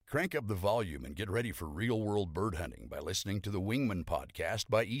Crank up the volume and get ready for real-world bird hunting by listening to the Wingman Podcast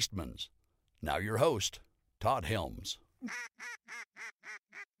by Eastman's. Now your host, Todd Helms.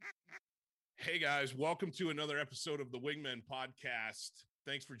 Hey guys, welcome to another episode of the Wingman Podcast.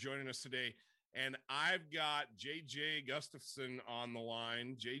 Thanks for joining us today. And I've got JJ Gustafson on the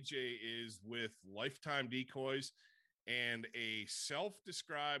line. JJ is with Lifetime Decoys and a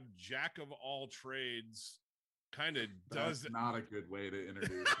self-described jack of all trades. Kind of does not a good way to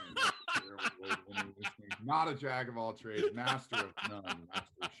introduce me. Not a jack of all trades, master of none, that's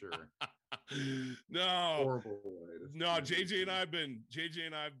for sure. No, horrible way to no. JJ and I've been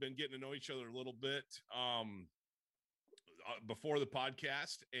getting to know each other a little bit before the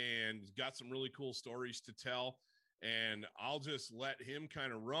podcast, and got some really cool stories to tell. And I'll just let him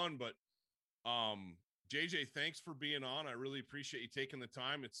kind of run. But JJ, thanks for being on. I really appreciate you taking the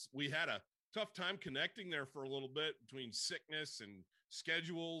time. We had a tough time connecting there for a little bit between sickness and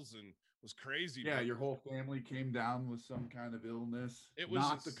schedules, and it was crazy. Yeah, your whole family came down with some kind of illness. It was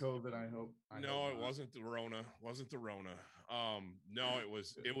not the COVID, I hope. No, it wasn't the Rona. No, it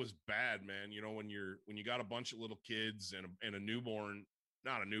was bad, man. You know, when you got a bunch of little kids and a newborn,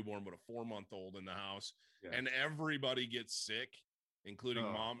 not a newborn, but a 4-month-old in the house, yeah, and everybody gets sick, including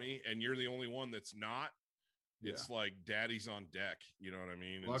mommy, and you're the only one that's not. It's like daddy's on deck. You know what I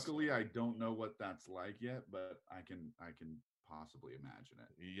mean? Luckily, I don't know what that's like yet, but I can possibly imagine it.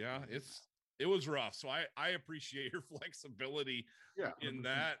 Yeah, it was rough. So I appreciate your flexibility in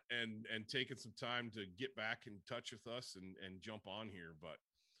that and taking some time to get back in touch with us and jump on here. But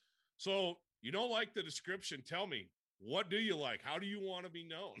so you don't like the description. Tell me, what do you like? How do you want to be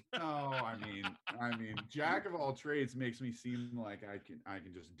known? Oh, I mean, jack of all trades makes me seem like I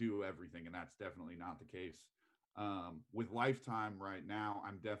can just do everything, and that's definitely not the case. With Lifetime right now,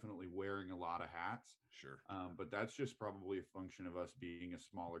 I'm definitely wearing a lot of hats. Sure. But that's just probably a function of us being a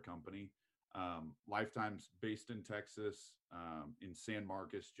smaller company. Lifetime's based in Texas, in San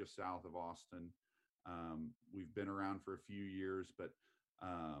Marcos, just south of Austin. We've been around for a few years, but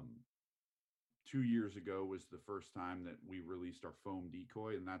 2 years ago was the first time that we released our foam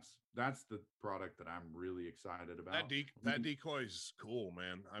decoy, and that's the product that I'm really excited about. That decoy is cool,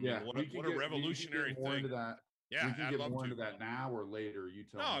 man. I mean, what a revolutionary thing. Yeah, we can get more into that now or later. You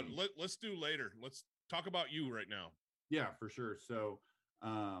tell me. Let's do later. Let's talk about you right now. Yeah, for sure. So,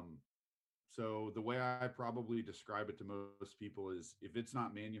 so the way I probably describe it to most people is, if it's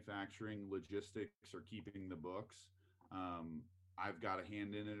not manufacturing, logistics, or keeping the books, I've got a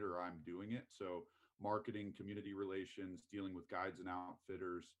hand in it, or I'm doing it. So marketing, community relations, dealing with guides and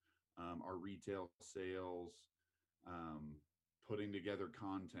outfitters, our retail sales, putting together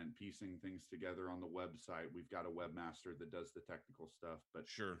content, piecing things together on the website. We've got a webmaster that does the technical stuff, but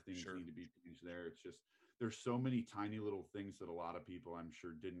things need to be changed there. It's just, there's so many tiny little things that a lot of people, I'm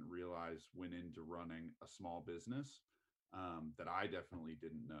sure, didn't realize went into running a small business, that I definitely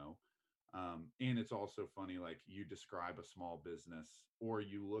didn't know. And it's also funny, like, you describe a small business, or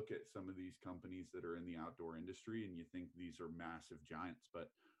you look at some of these companies that are in the outdoor industry and you think these are massive giants, but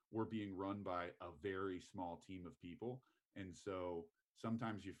we're being run by a very small team of people. And so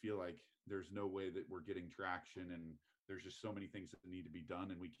sometimes you feel like there's no way that we're getting traction, and there's just so many things that need to be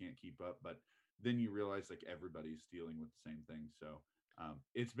done and we can't keep up. But then you realize, like, everybody's dealing with the same thing. So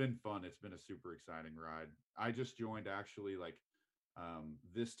it's been fun. It's been a super exciting ride. I just joined actually, like,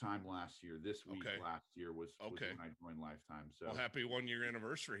 this time last year. This week last year was when I joined Lifetime. So happy 1-year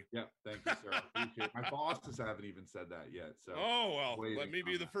anniversary. Yeah, thank you, sir. Appreciate it. My bosses haven't even said that yet. So let me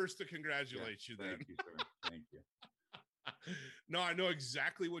be the first to congratulate you then. Thank you, sir. Thank you. No, I know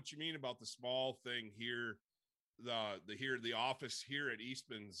exactly what you mean about the small thing here. The office here at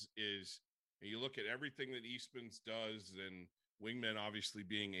Eastman's is, you look at everything that Eastman's does, and Wingman obviously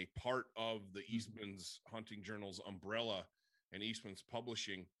being a part of the Eastman's Hunting Journal's umbrella, and Eastman's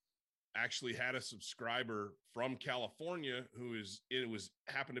Publishing actually had a subscriber from California who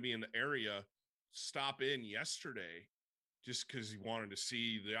happened to be in the area, stop in yesterday just because he wanted to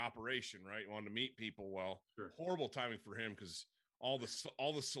see the operation, right? He wanted to meet people. Well, horrible timing for him, because all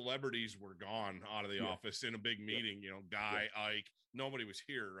the celebrities were gone out of the office in a big meeting. You know, Guy, Ike, nobody was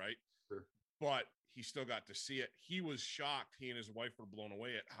here, right? Sure. But he still got to see it. He was shocked. He and his wife were blown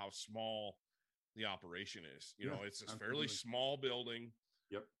away at how small the operation is. You know, it's a fairly small building.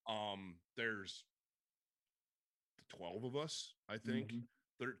 Yep. There's 12 of us, I think,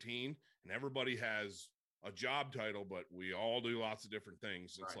 13, and everybody has a job title, but we all do lots of different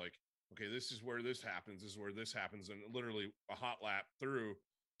things. It's like, okay, this is where this happens. This is where this happens. And literally a hot lap through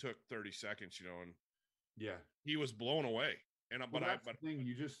took 30 seconds, you know, and he was blown away. And, but the thing,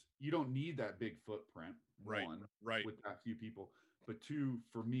 you don't need that big footprint. Right. With that few people. But two,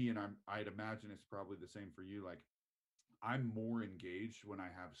 for me, and I'd imagine it's probably the same for you. Like, I'm more engaged when I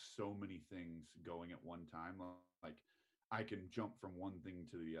have so many things going at one time. Like, I can jump from one thing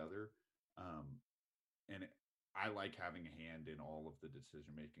to the other. Um, and I like having a hand in all of the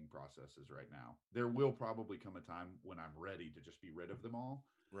decision making processes right now. There will probably come a time when I'm ready to just be rid of them all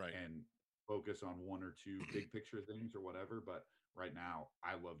Right. and focus on one or two big picture things or whatever. But right now,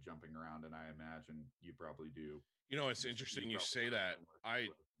 I love jumping around, and I imagine you probably do. You know, it's You interesting you probably say have a that. similar I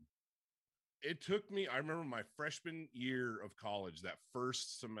situation. It took me, I remember my freshman year of college, that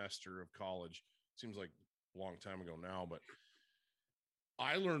first semester of college, seems like a long time ago now, but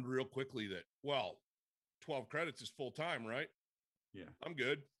I learned real quickly that, well, 12 credits is full time, right? Yeah, I'm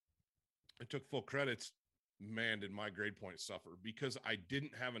good. I took full credits. Man, did my grade point suffer because I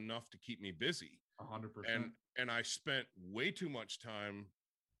didn't have enough to keep me busy. 100%. And I spent way too much time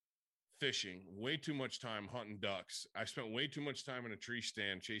fishing, way too much time hunting ducks. I spent way too much time in a tree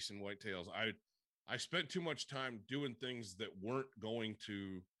stand chasing whitetails. I spent too much time doing things that weren't going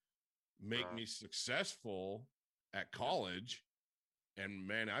to make me successful at college. And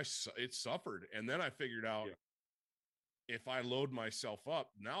man, it suffered. And then I figured out Yeah. if I load myself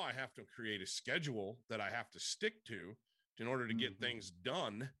up, now I have to create a schedule that I have to stick to in order to get things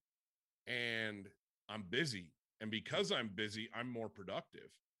done. And I'm busy. And because I'm busy, I'm more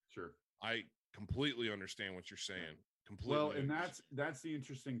productive. Sure. I completely understand what you're saying. Yeah. Completely. Well, and that's the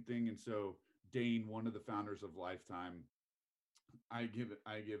interesting thing. And so Dane, one of the founders of Lifetime, I give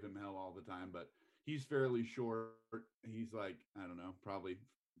him hell all the time, but he's fairly short. He's like, I don't know, probably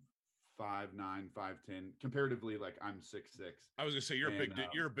 5'9", 5'10". Comparatively, like I'm 6'6". I was gonna say you're a big And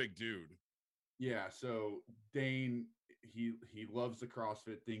you're a big dude. yeah, so Dane, he loves the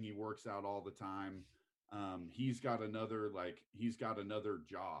CrossFit thing. He works out all the time. He's got another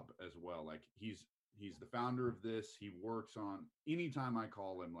job as well. Like he's the founder of this. He works on anytime I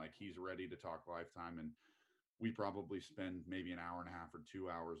call him, like he's ready to talk Lifetime. And we probably spend maybe an hour and a half or 2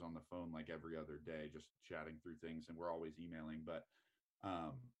 hours on the phone, like every other day, just chatting through things. And we're always emailing, but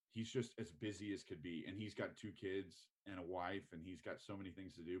he's just as busy as could be. And he's got 2 kids and a wife, and he's got so many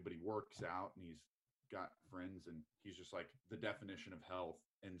things to do, but he works out and he's got friends, and he's just like the definition of health.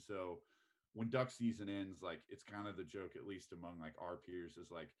 And so when duck season ends, like it's kind of the joke, at least among like our peers,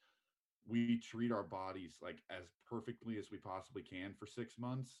 is like we treat our bodies like as perfectly as we possibly can for 6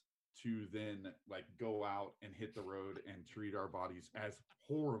 months to then like go out and hit the road and treat our bodies as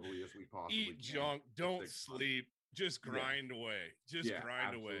horribly as we possibly Eat can. junk, don't sleep, just Yeah. grind away. Just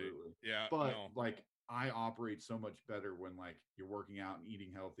grind away. Absolutely. Yeah. But No. like I operate so much better when like you're working out and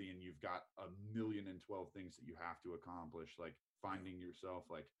eating healthy and you've got 1,012 things that you have to accomplish, like finding yourself.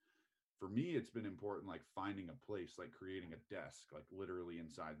 Like for me, it's been important, like finding a place, like creating a desk, like literally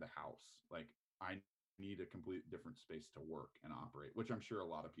inside the house. Like I need a complete different space to work and operate, which I'm sure a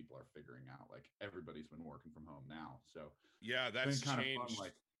lot of people are figuring out. Like everybody's been working from home now. So Yeah, it's that's been kind changed. of fun.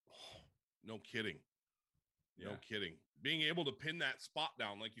 Like, no kidding. yeah. No kidding. Being able to pin that spot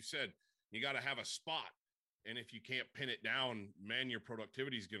down, like you said, you got to have a spot. And if you can't pin it down, man, your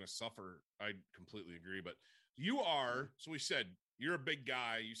productivity is going to suffer. I completely agree. But you are, so we said, you're a big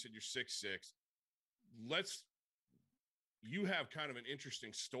guy. You said you're 6'6". You have kind of an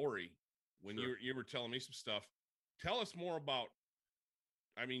interesting story when Sure. you were telling me some stuff. Tell us more about,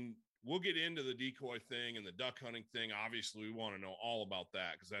 I mean, we'll get into the decoy thing and the duck hunting thing. Obviously, we want to know all about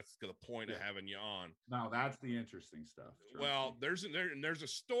that because that's the point of having you on. No, that's the interesting stuff. Well, there's a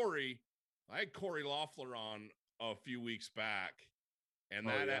story. I had Corey Loeffler on a few weeks back, and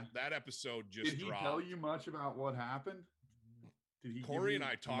that episode just Did he dropped. tell you much about what happened? Did he? Corey and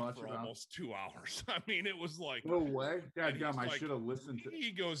I talked for almost 2 hours. I mean, it was like, no way. Dadgum, I like, should have listened to.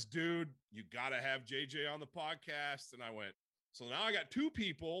 He goes, dude, you got to have JJ on the podcast. And I went, so now I got 2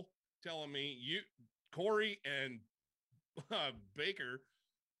 people telling me, Corey and Baker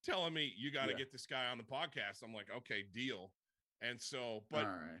telling me you got to get this guy on the podcast. I'm like, okay, deal. And so, but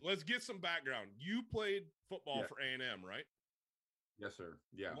let's get some background. You played football for A&M, right? Yes, sir.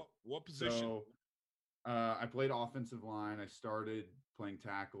 Yeah. What position? So, I played offensive line. I started playing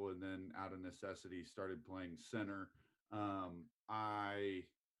tackle, and then out of necessity started playing center. I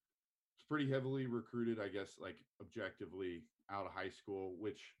was pretty heavily recruited, I guess, like objectively out of high school,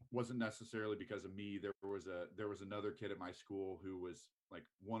 which wasn't necessarily because of me. There was another kid at my school who was like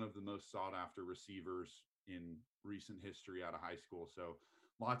one of the most sought after receivers in recent history out of high school. So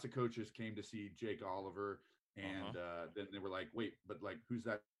lots of coaches came to see Jake Oliver. And then they were like, wait, but like, who's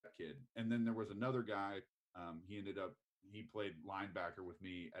that kid? And then there was another guy. He played linebacker with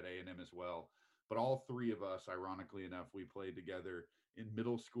me at A&M as well. But all 3 of us, ironically enough, we played together in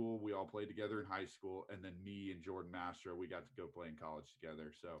middle school. We all played together in high school, and then me and Jordan Mastro, we got to go play in college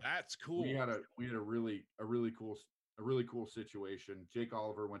together. So That's cool. we had a really cool situation. Jake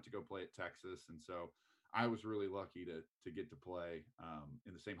Oliver went to go play at Texas, and so I was really lucky to get to play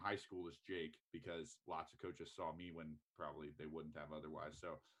in the same high school as Jake, because lots of coaches saw me when probably they wouldn't have otherwise.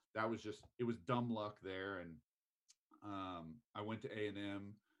 So that was just, it was dumb luck there. And I went to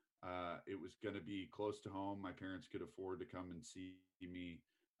A&M. It was going to be close to home. My parents could afford to come and see me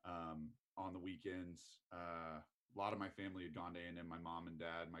on the weekends. A lot of my family had gone to A&M, my mom and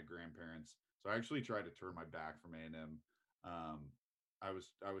dad, my grandparents. So I actually tried to turn my back from A&M. I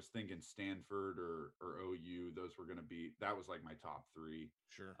was thinking Stanford or OU. Those were going to be, that was like my top three.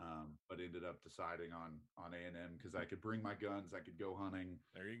 Sure. But ended up deciding on A&M because I could bring my guns, I could go hunting.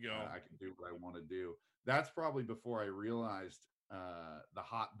 There you go. I could do what I want to do. That's probably before I realized the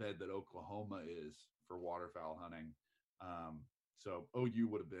hotbed that Oklahoma is for waterfowl hunting. So OU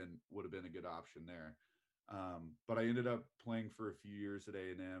would have been a good option there. But I ended up playing for a few years at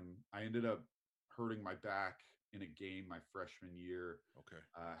A&M. I ended up hurting my back in a game my freshman year. Okay.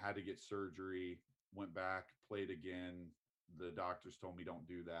 Had to get surgery, went back, played again. The doctors told me don't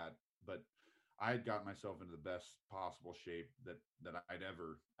do that, but I had gotten myself into the best possible shape that I'd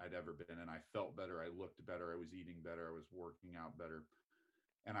ever been, and I felt better. I looked better. I was eating better. I was working out better.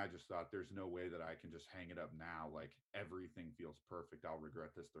 And I just thought, there's no way that I can just hang it up now. Like, everything feels perfect. I'll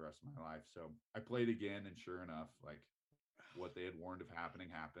regret this the rest of my life. So I played again, and sure enough, like, what they had warned of happening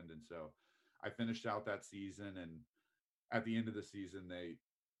happened. And so I finished out that season, and at the end of the season, they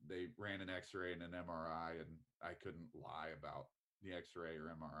ran an X-ray and an MRI, and I couldn't lie about the X-ray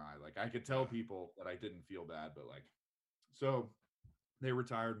or MRI. Like, I could tell people that I didn't feel bad, but like, so they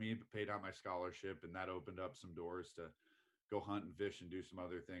retired me, but paid out my scholarship, and that opened up some doors to go hunt and fish and do some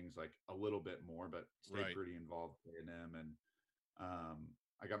other things, like a little bit more, but stayed pretty involved with A&M. And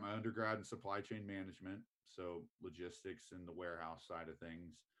I got my undergrad in supply chain management, so logistics and the warehouse side of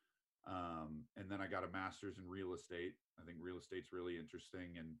things. And then I got a master's in real estate. I think real estate's really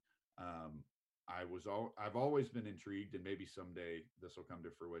interesting. And I've always been intrigued, and maybe someday this will come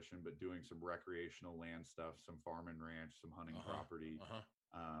to fruition, but doing some recreational land stuff, some farm and ranch, some hunting property.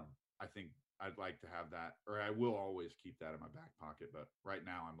 I think I'd like to have that, or I will always keep that in my back pocket. But right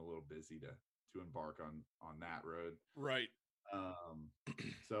now I'm a little busy to embark on that road. Right.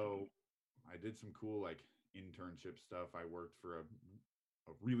 So I did some cool like internship stuff. I worked for a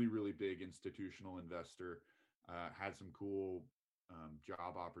really, really big institutional investor, had some cool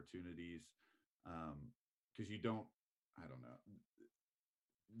job opportunities. Cause I don't know.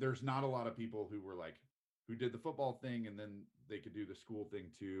 There's not a lot of people who did the football thing and then they could do the school thing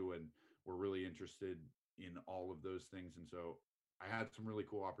too. And were really interested in all of those things. And so I had some really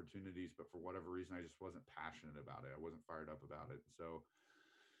cool opportunities, but for whatever reason, I just wasn't passionate about it. I wasn't fired up about it. So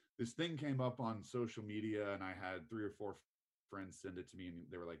this thing came up on social media, and I had 3 or 4 friends send it to me, and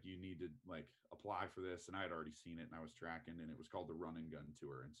they were like, you need to like apply for this. And I had already seen it, and I was tracking, and it was called the Run and Gun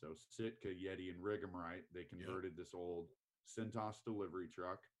Tour. And so Sitka, Yeti, and Rig'em-Right, they converted this old Cintas delivery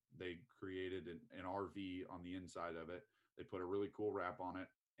truck. They created an RV on the inside of it. They put a really cool wrap on it,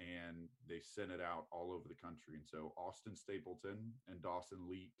 and they sent it out all over the country. And so Austin Stapleton and Dawson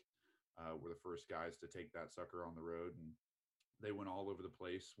Leak were the first guys to take that sucker on the road. And they went all over the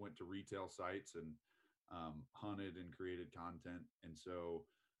place, went to retail sites, and hunted and created content. And so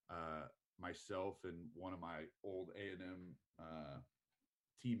myself and one of my old A&M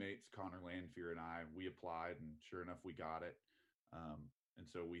teammates, Connor Landfear, and we applied, and sure enough, we got it. And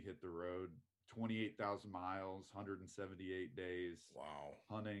so we hit the road, 28,000 miles, 178 days. Wow.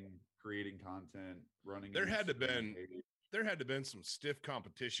 Hunting, creating content, running. There had to been some stiff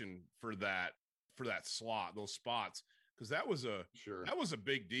competition for that slot, those spots. Cause that was a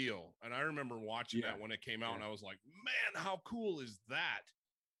big deal. And I remember watching that when it came out, and I was like, man, how cool is that?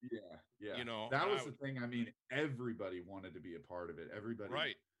 Yeah. You know, that was the thing. I mean, everybody wanted to be a part of it.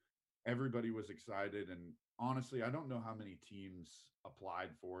 Everybody was excited. And honestly, I don't know how many teams applied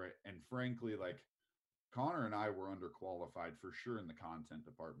for it. And frankly, like, Connor and I were underqualified for sure in the content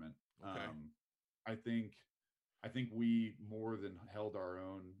department. Okay. I think we more than held our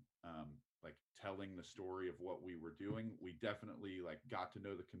own, like telling the story of what we were doing. We definitely like got to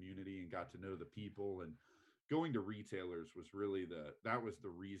know the community and got to know the people, and going to retailers was really that was the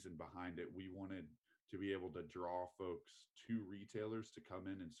reason behind it. We wanted to be able to draw folks to retailers to come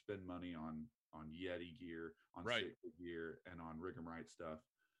in and spend money on Yeti gear, on Sitka gear, and on Rig'em-Right stuff.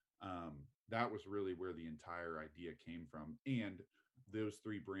 That was really where the entire idea came from. And those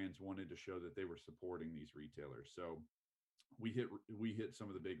 3 brands wanted to show that they were supporting these retailers. So we hit some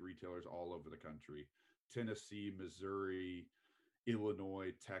of the big retailers all over the country: Tennessee, Missouri,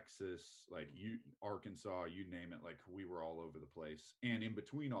 Illinois, Texas, like Arkansas, you name it. Like we were all over the place. And in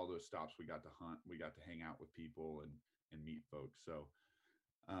between all those stops, we got to hunt, we got to hang out with people and meet folks. So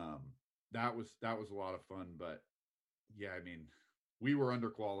that was a lot of fun. But yeah, I mean, we were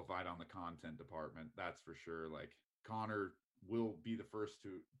underqualified on the content department. That's for sure. Like Connor will be the first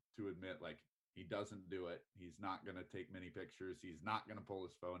to admit, like, he doesn't do it. He's not going to take many pictures. He's not going to pull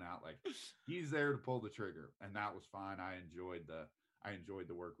his phone out. Like he's there to pull the trigger. And that was fine. I enjoyed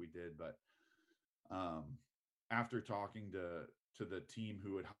the work we did. But after talking to the team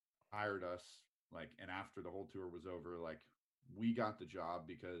who had hired us, like, and after the whole tour was over, like we got the job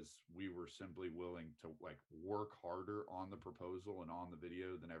because we were simply willing to like work harder on the proposal and on the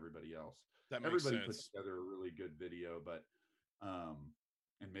video than everybody else. That makes Everybody sense. put together a really good video, but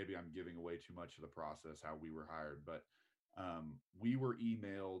and maybe I'm giving away too much of the process, how we were hired, but we were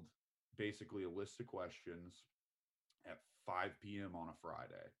emailed basically a list of questions at 5 p.m. on a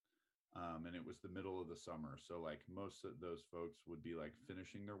Friday. And it was the middle of the summer. So like most of those folks would be like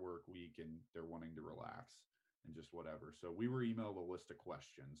finishing their work week and they're wanting to relax and just whatever. So we were emailed a list of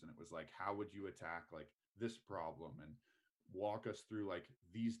questions and it was like, how would you attack like this problem and walk us through like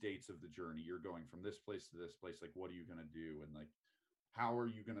these dates of the journey? You're going from this place to this place. Like, what are you going to do? And like, how are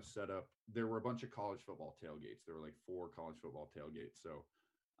you going to set up? There were a bunch of college football tailgates. There were like 4 college football tailgates. So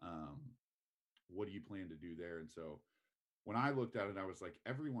what do you plan to do there? And so when I looked at it, I was like,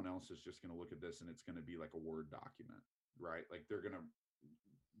 everyone else is just going to look at this and it's going to be like a Word document, right? Like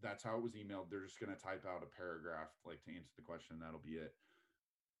that's how it was emailed. They're just going to type out a paragraph, like to answer the question. And that'll be it.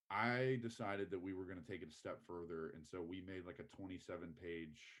 I decided that we were going to take it a step further. And so we made like a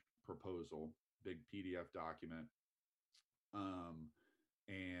 27-page proposal, big PDF document.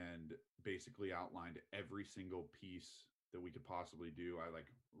 And basically outlined every single piece that we could possibly do. I like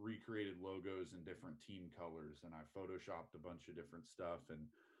recreated logos in different team colors and I photoshopped a bunch of different stuff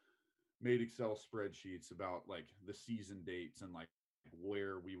and made Excel spreadsheets about like the season dates and like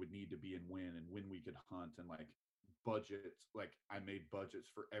where we would need to be and when we could hunt and like budgets. Like I made budgets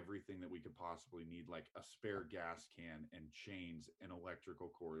for everything that we could possibly need, like a spare gas can and chains and electrical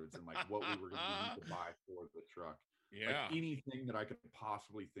cords and like what we were going to need to buy for the truck. Yeah. Like anything that I could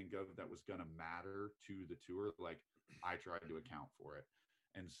possibly think of that was going to matter to the tour, like I tried to account for it.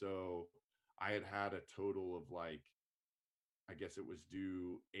 And so I had a total of like, I guess it was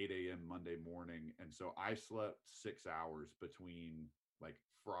due 8 a.m. Monday morning. And so I slept 6 hours between like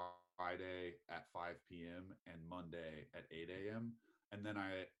Friday at 5 p.m. and Monday at 8 a.m. And then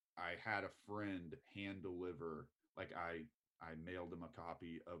I had a friend hand deliver, like I mailed him a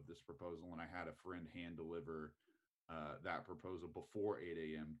copy of this proposal and I had a friend hand deliver that proposal before 8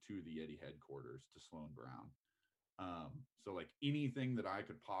 a.m. to the Eddie headquarters to Sloan Brown. So like anything that I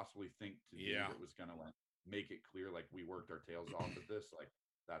could possibly think to do that was going to like make it clear, like we worked our tails off at this, like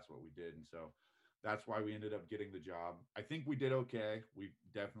that's what we did. And so that's why we ended up getting the job. I think we did okay. We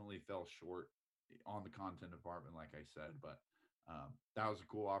definitely fell short on the content department, like I said, but that was a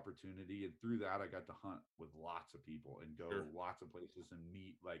cool opportunity. And through that, I got to hunt with lots of people and go lots of places and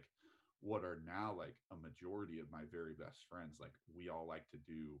meet like what are now like a majority of my very best friends. Like we all like to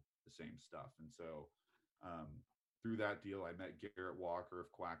do the same stuff. And so through that deal, I met Garrett Walker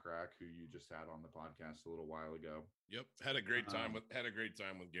of Quack Rack, who you just had on the podcast a little while ago. Yep. Had a great time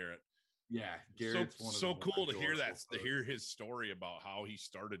with Garrett. Yeah. Garrett's so cool to hear that, to hear his story about how he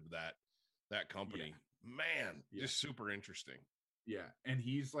started that company. Yeah. Man, just super interesting. Yeah. And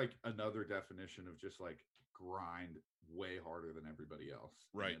he's like another definition of just like grind way harder than everybody else.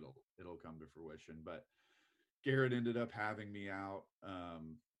 Right. It'll come to fruition. But Garrett ended up having me out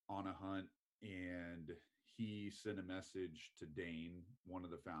on a hunt, and he sent a message to Dane, one of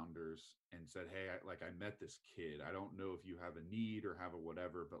the founders, and said, hey, I met this kid. I don't know if you have a need or have a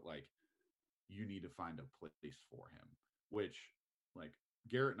whatever, but like you need to find a place for him, which like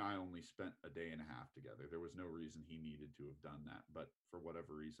Garrett and I only spent a day and a half together. There was no reason he needed to have done that. But for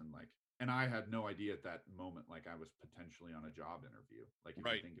whatever reason, like, and I had no idea at that moment, like I was potentially on a job interview. Like if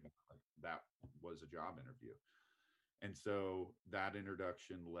you think about it, like that was a job interview. And so that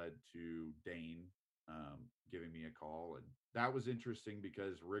introduction led to Dane giving me a call. And that was interesting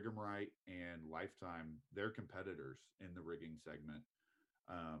because Rig 'em Right and Lifetime, they're competitors in the rigging segment.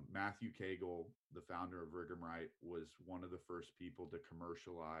 Matthew Cagle, the founder of Rig 'em Right, was one of the first people to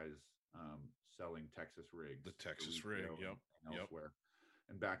commercialize selling Texas rigs. The Texas rig, and elsewhere.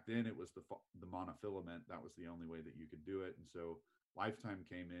 And back then it was the monofilament. That was the only way that you could do it. And so Lifetime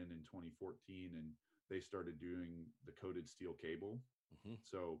came in 2014 and they started doing the coated steel cable. Mm-hmm.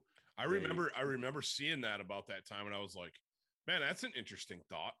 So I remember seeing that about that time, and I was like, man, that's an interesting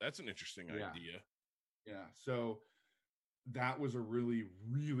thought. That's an interesting idea. Yeah. So that was a really,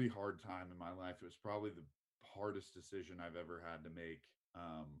 really hard time in my life. It was probably the hardest decision I've ever had to make,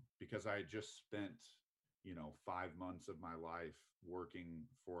 because I had just spent, 5 months of my life working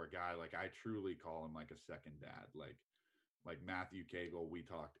for a guy. Like, I truly call him like a second dad. Like Matthew Cagle, we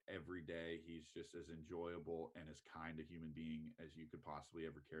talked every day. He's just as enjoyable and as kind a human being as you could possibly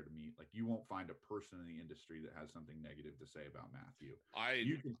ever care to meet. Like, you won't find a person in the industry that has something negative to say about Matthew. I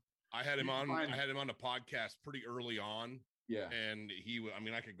had him you can on. find- I had him on the podcast pretty early on, Yeah. and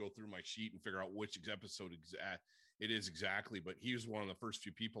I could go through my sheet and figure out which episode it is exactly. But he was one of the first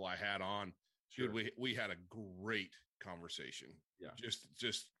few people I had on. Sure. Dude, we had a great conversation. Yeah.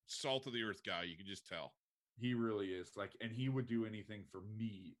 Just salt of the earth guy. You could just tell. He really is, like, and he would do anything for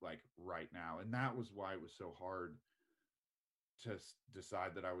me, like, right now. And that was why it was so hard to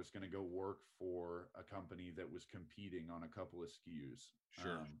decide that I was going to go work for a company that was competing on a couple of SKUs.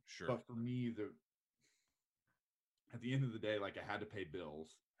 Sure. But for me, at the end of the day, like, I had to pay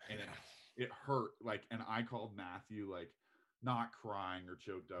bills, and it hurt. Like, and I called Matthew, like, not crying or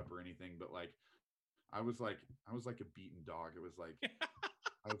choked up or anything, but like, I was like a beaten dog. It was like,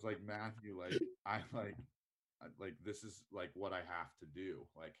 I was like, Matthew, like, this is like what I have to do.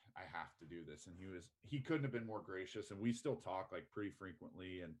 Like, I have to do this. And he couldn't have been more gracious. And we still talk like pretty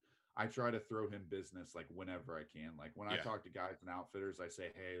frequently. And I try to throw him business like whenever I can. Like, when I talk to guys and outfitters, I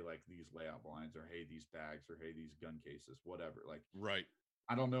say, hey, like, these layout blinds, or hey, these bags, or hey, these gun cases, whatever. Like, right.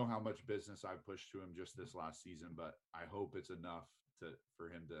 I don't know how much business I've pushed to him just this last season, but I hope it's enough for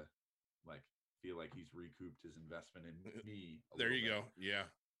him to like feel like he's recouped his investment in me. There you go. Yeah.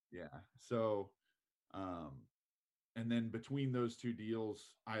 Yeah. So, and then between those two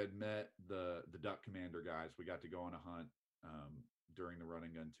deals, I had met the Duck Commander guys. We got to go on a hunt during the Run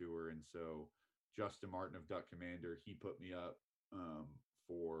and Gun tour, and so Justin Martin of Duck Commander, he put me up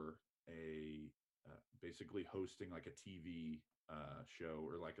for a basically hosting like a TV show,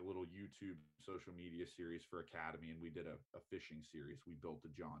 or like a little YouTube social media series for Academy, and we did a fishing series. We built a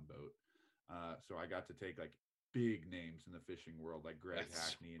John boat, so I got to take like big names in the fishing world, like Greg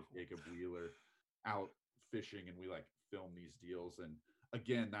Hackney and Jacob Wheeler, out fishing, and we like filmed these deals. And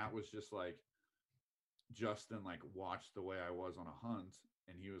again, that was just like Justin like watched the way I was on a hunt,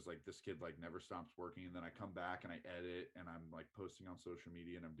 and he was like, this kid like never stops working. And then I come back and I edit, and I'm like posting on social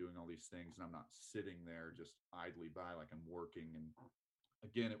media, and I'm doing all these things, and I'm not sitting there just idly by, like, I'm working. And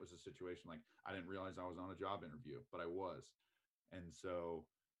again, it was a situation like I didn't realize I was on a job interview, but I was. And so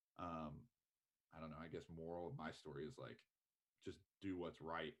I don't know, I guess moral of my story is like, just do what's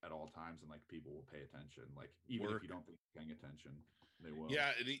right at all times, and like, people will pay attention. Like, even if you don't think you're paying attention, they will.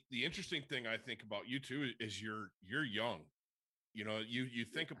 Yeah. The interesting thing I think about you too is you're young. You know, you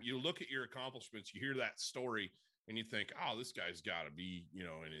think you look at your accomplishments, you hear that story, and you think, oh, this guy's got to be,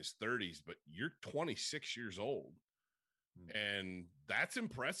 in his 30s, but you're 26 years old. And that's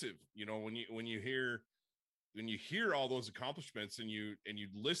impressive. When you hear all those accomplishments, and you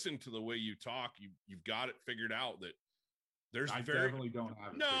listen to the way you talk, you've got it figured out. That there's definitely don't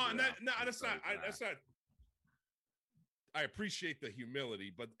have it. That's not. I appreciate the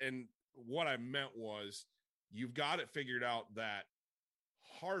humility, and what I meant was, you've got it figured out that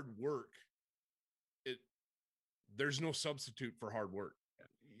hard work, there's no substitute for hard work.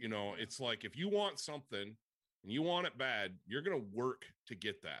 It's like, if you want something and you want it bad, you're going to work to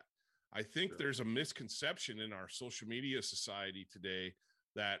get that. I think there's a misconception in our social media society today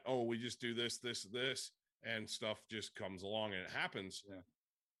that, oh, we just do this, and stuff just comes along and it happens. Yeah.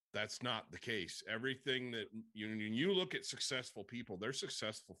 That's not the case. Everything that you look at successful people, they're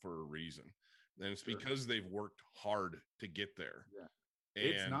successful for a reason. And it's because they've worked hard to get there. Yeah.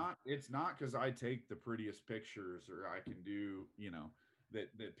 And it's not because I take the prettiest pictures, or I can do,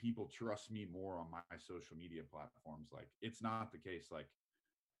 that people trust me more on my social media platforms. Like, it's not the case. Like,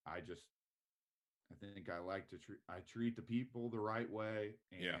 I think I like to treat the people the right way,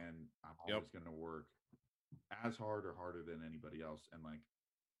 and I'm always going to work as hard or harder than anybody else. And like,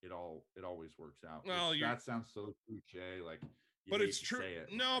 it always works out. Well, that sounds so cliche. Like, but it's true.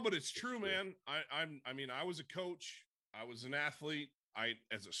 No, but it's true, man. I was a coach. I was an athlete.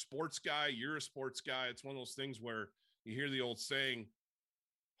 As a sports guy, you're a sports guy. It's one of those things where you hear the old saying,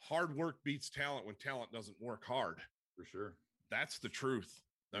 hard work beats talent when talent doesn't work hard. For sure. That's the truth.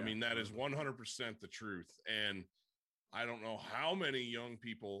 I mean, that is 100% the truth. And I don't know how many young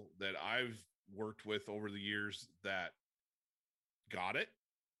people that I've worked with over the years that got it,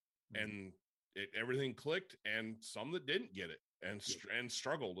 and everything clicked, and some that didn't get it and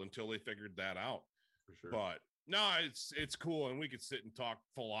struggled until they figured that out. For sure. But no, it's cool, and we could sit and talk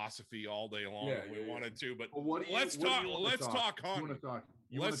philosophy all day long if we wanted to. But let's talk hunt.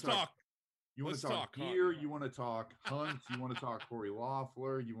 Let's talk You want Let's to talk talk deer, hunting. you want to talk hunts, you want to talk Corey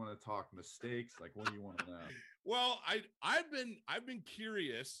Loeffler, you want to talk mistakes. Like, what do you want to know? Well, I've been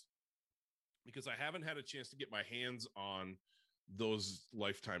curious because I haven't had a chance to get my hands on those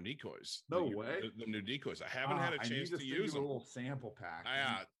lifetime decoys. No way. The new decoys. I haven't had a I need chance to to send use you a them. little sample pack.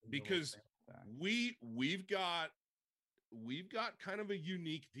 Because we've got kind of a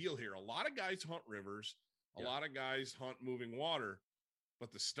unique deal here. A lot of guys hunt rivers, a lot of guys hunt moving water,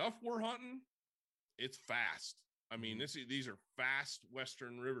 but the stuff we're hunting, it's fast. I mean, these are fast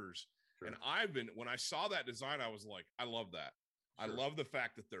Western rivers. Sure. And when I saw that design, I was like, I love that. Sure. I love the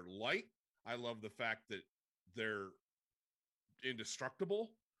fact that they're light. I love the fact that they're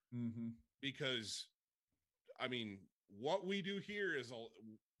indestructible because, I mean, what we do here is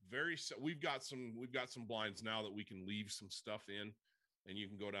we've got some blinds now that we can leave some stuff in and you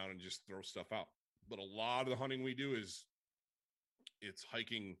can go down and just throw stuff out. But a lot of the hunting we do it's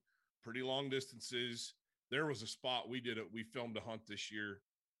hiking pretty long distances. There was a spot we filmed a hunt this year.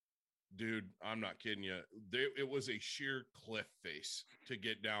 Dude, I'm not kidding you. It was a sheer cliff face to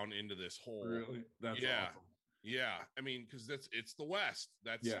get down into this hole. Really? That's awesome. Yeah. I mean, because it's the West.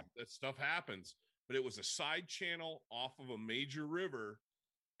 That stuff happens. But it was a side channel off of a major river,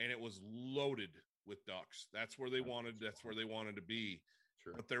 and it was loaded with ducks. That's where they wanted to be.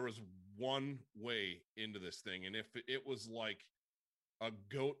 Sure. But there was one way into this thing, and if it was like a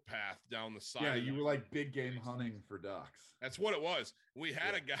goat path down the side. Yeah, you were like big game hunting for ducks. That's what it was. We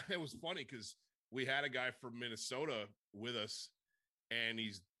had a guy. It was funny because we had a guy from Minnesota with us, and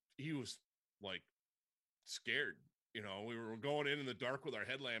he was like scared. You know, we were going in the dark with our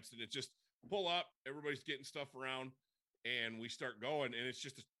headlamps, and it just pull up. Everybody's getting stuff around, and we start going, and it's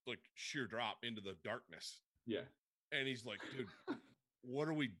just like sheer drop into the darkness. Yeah, and he's like, "Dude, where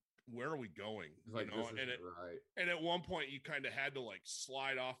are we going?" Like, you know, and at one point you kind of had to like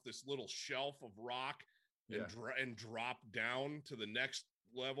slide off this little shelf of rock and drop down to the next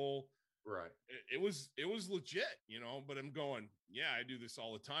level. Right. It was legit, you know, but I'm going, yeah, I do this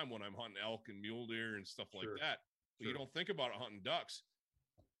all the time when I'm hunting elk and mule deer and stuff like that. But you don't think about it hunting ducks.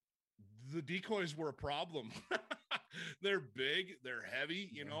 The decoys were a problem. They're big, they're heavy,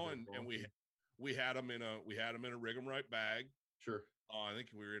 you know, and we had them in a rig 'em right bag. Sure. I think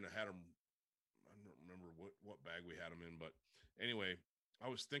we had them. I don't remember what bag we had them in, but anyway, I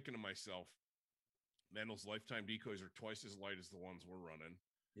was thinking to myself, man, those lifetime decoys are twice as light as the ones we're running.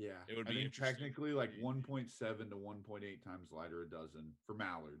 Yeah, it would be technically like 1.7 to 1.8 times lighter a dozen for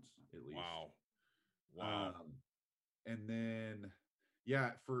mallards at least. Wow. And then,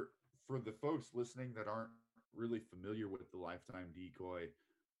 yeah, for the folks listening that aren't really familiar with the lifetime decoy,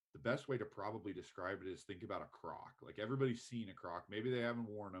 the best way to probably describe it is think about a croc. Like everybody's seen a croc. Maybe they haven't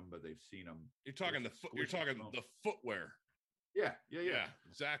worn them, but they've seen them. You're talking the footwear. Yeah,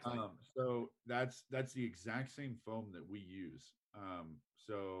 exactly. So that's the exact same foam that we use.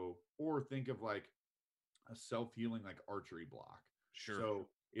 Or think of like a self-healing like archery block. Sure. So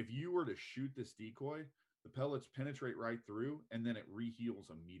if you were to shoot this decoy, the pellets penetrate right through and then it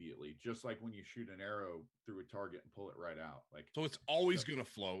reheals immediately, just like when you shoot an arrow through a target and pull it right out. Like, so it's always going to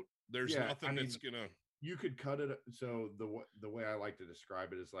float. There's nothing that's going to. You could cut it. So the way I like to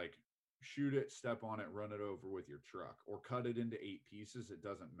describe it is like shoot it, step on it, run it over with your truck, or cut it into 8 pieces. It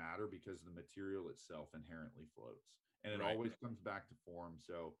doesn't matter because the material itself inherently floats, and it always comes back to form.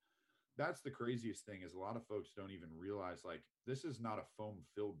 So that's the craziest thing is a lot of folks don't even realize like this is not a foam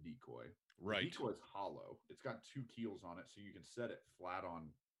filled decoy. Right. The decoy is hollow. It's got 2 keels on it, so you can set it flat on,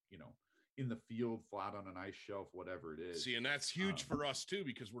 you know, in the field, flat on an ice shelf, whatever it is. See, and that's huge for us too,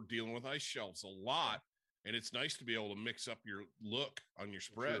 because we're dealing with ice shelves a lot, and it's nice to be able to mix up your look on your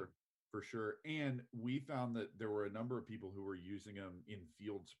spread. For sure. And we found that there were a number of people who were using them in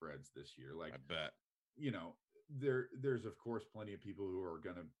field spreads this year. Like, I bet, you know, there's of course plenty of people who are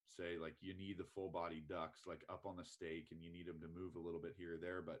going to say like you need the full body ducks like up on the stake and you need them to move a little bit here or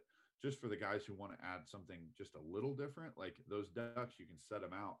there, but just for the guys who want to add something just a little different, like those ducks, you can set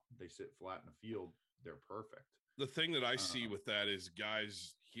them out, they sit flat in the field, they're perfect. The thing that I see with that is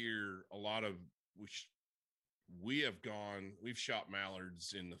guys here, a lot of we've shot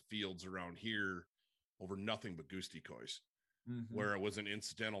mallards in the fields around here over nothing but goose decoys. Where it was an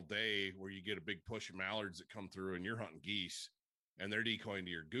incidental day where you get a big push of mallards that come through and you're hunting geese and they're decoying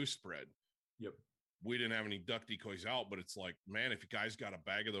to your goose spread. Yep. We didn't have any duck decoys out, but it's like, man, if a guy's got a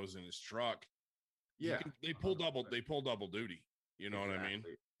bag of those in his truck, they pull double duty. You know what I mean?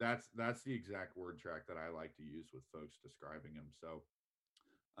 That's the exact word track that I like to use with folks describing them. So,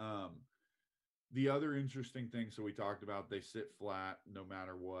 the other interesting thing, so we talked about they sit flat no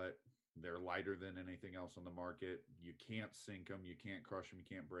matter what. They're lighter than anything else on the market. You can't sink them, you can't crush them, you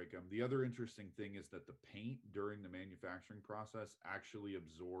can't break them. The other interesting thing is that the paint during the manufacturing process actually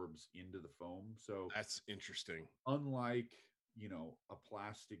absorbs into the foam. So That's interesting. unlike, a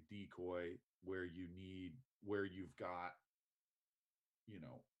plastic decoy where you've got, you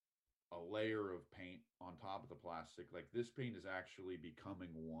know, a layer of paint on top of the plastic, like this paint is actually becoming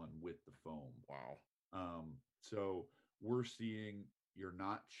one with the foam. Wow. So we're seeing you're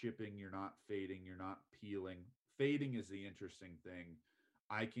not chipping, you're not fading, you're not peeling. Fading is the interesting thing.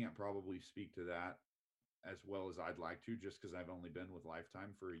 I can't probably speak to that as well as I'd like to, just because I've only been with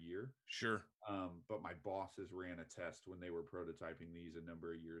Lifetime for a year. Sure. But my bosses ran a test when they were prototyping these a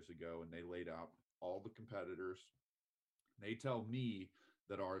number of years ago, and they laid out all the competitors. They tell me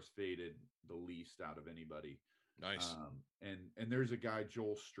that ours faded the least out of anybody. Nice. And there's a guy,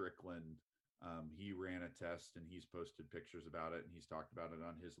 Joel Strickland. He ran a test and he's posted pictures about it, and he's talked about it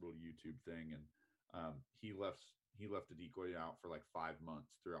on his little YouTube thing. And he left the decoy out for like 5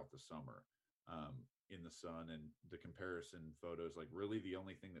 months throughout the summer in the sun. And the comparison photos, like really the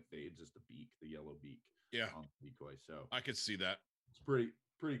only thing that fades is the beak, the yellow beak. Yeah. On the decoy. So I could see that. it's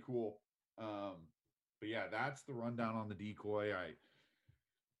pretty cool. But yeah, that's the rundown on the decoy.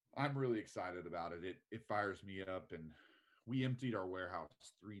 I'm really excited about it. It fires me up, and we emptied our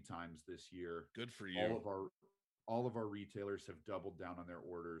warehouse 3 times this year. Good for you. All of our retailers have doubled down on their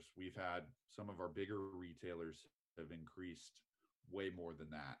orders. We've had some of our bigger retailers have increased way more than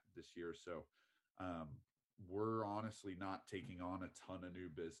that this year. So we're honestly not taking on a ton of new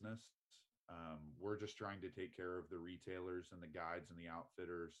business. We're just trying to take care of the retailers and the guides and the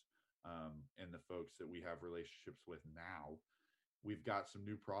outfitters and the folks that we have relationships with now. We've got some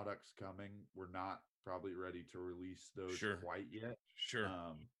new products coming. We're not probably ready to release those quite yet. Sure.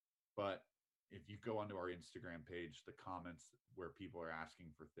 But if you go onto our Instagram page, the comments where people are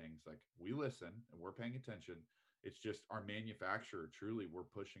asking for things, like, we listen and we're paying attention. It's just our manufacturer, truly, we're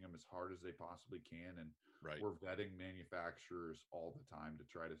pushing them as hard as they possibly can. And we're vetting manufacturers all the time to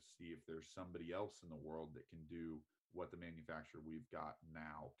try to see if there's somebody else in the world that can do what the manufacturer we've got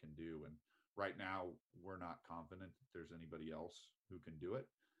now can do. And right now, we're not confident that there's anybody else who can do it.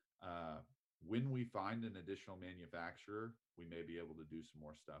 When we find an additional manufacturer, we may be able to do some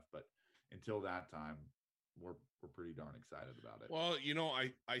more stuff. But until that time, we're pretty darn excited about it. Well,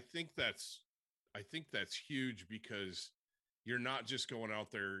 I think that's huge, because you're not just going out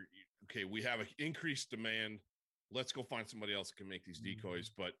there. Okay, we have an increased demand. Let's go find somebody else that can make these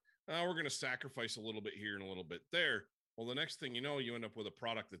decoys, but we're going to sacrifice a little bit here and a little bit there. Well, the next thing you know, you end up with a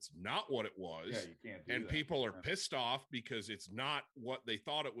product that's not what it was. Yeah, you can't do and that. People are pissed off because it's not what they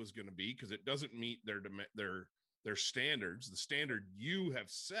thought it was going to be, because it doesn't meet their standards, the standard you have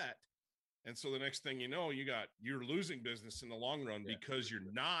set. And so the next thing you know, you're losing business in the long run because you're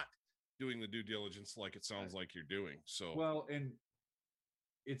not doing the due diligence like it sounds like you're doing. So, well, and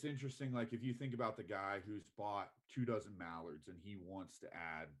it's interesting. Like, if you think about the guy who's bought 24 mallards and he wants to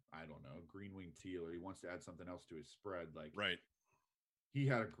add, I don't know, green wing teal, or he wants to add something else to his spread. Like, he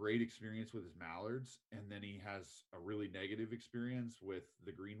had a great experience with his mallards, and then he has a really negative experience with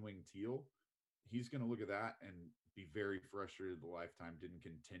the green wing teal. He's going to look at that and be very frustrated the Lifetime didn't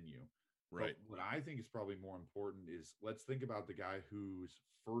continue. Right. But what I think is probably more important is, let's think about the guy whose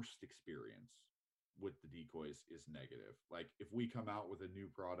first experience with the decoys is negative. Like, if we come out with a new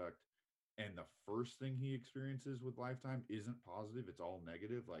product and the first thing he experiences with Lifetime isn't positive, it's all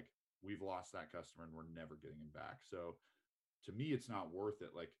negative, like, we've lost that customer and we're never getting him back. So to me, it's not worth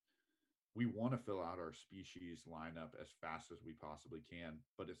it. Like, we want to fill out our species lineup as fast as we possibly can,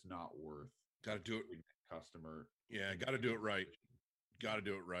 but it's not worth. Got to do it. Customer. Yeah. Got to do it right. Got to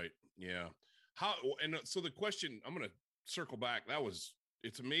do it right. Yeah. So the question, I'm going to circle back.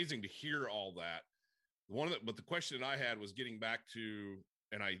 It's amazing to hear all that. But the question that I had was getting back to,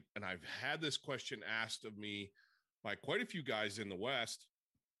 and I've had this question asked of me by quite a few guys in the West.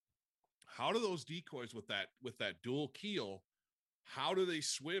 How do those decoys with that dual keel, how do they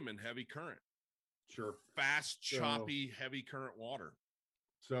swim in heavy current? Sure. Fast, choppy, heavy current water.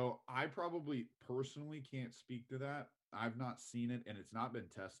 So I probably personally can't speak to that. I've not seen it, and it's not been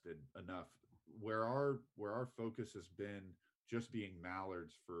tested enough. Where our focus has been just being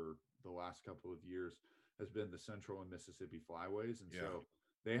mallards for the last couple of years has been the Central and Mississippi flyways. And so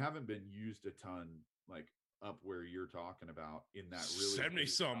they haven't been used a ton, like up where you're talking about in that really. Send me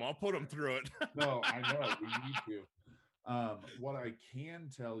some. I'll put them through it. No, I know we need to. What I can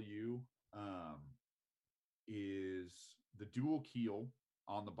tell you is the dual keel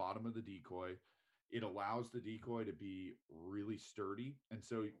on the bottom of the decoy. It allows the decoy to be really sturdy. And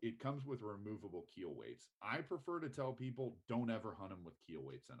so it comes with removable keel weights. I prefer to tell people, don't ever hunt them with keel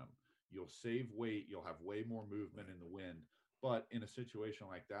weights in them. You'll save weight. You'll have way more movement in the wind. But in a situation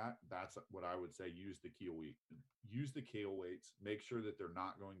like that, that's what I would say. Use the keel weight. Use the keel weights. Make sure that they're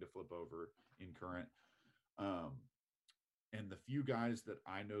not going to flip over in current. And the few guys that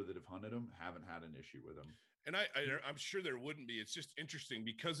I know that have hunted them haven't had an issue with them. And I'm sure there wouldn't be. It's just interesting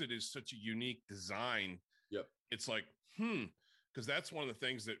because it is such a unique design. Yep. It's like, because that's one of the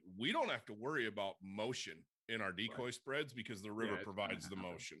things that we don't have to worry about motion in our decoy spreads because the river provides the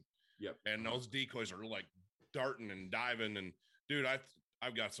motion. Yep. And those decoys are like darting and diving. And dude,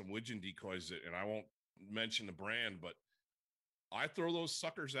 I've got some widgeon decoys that, and I won't mention the brand, but I throw those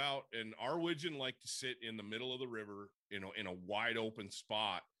suckers out, and our widgeon like to sit in the middle of the river, in a wide open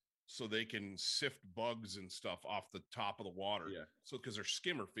spot so they can sift bugs and stuff off the top of the water. Yeah. So, cause they're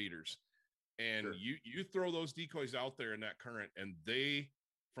skimmer feeders, and Sure. you throw those decoys out there in that current, and they,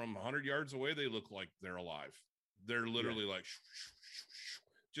 from 100 yards away, they look like they're alive. They're literally like,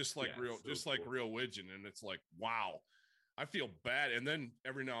 just like real widgeon. And it's like, wow, I feel bad. And then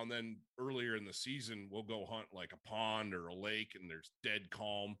every now and then earlier in the season, we'll go hunt like a pond or a lake and there's dead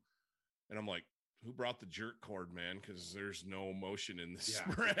calm. And I'm like, who brought the jerk cord, man? Cause there's no motion in the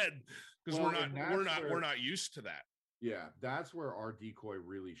spread. Cause we're not used to that. Yeah. That's where our decoy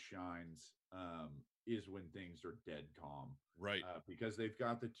really shines. Is when things are dead calm. Right. Because they've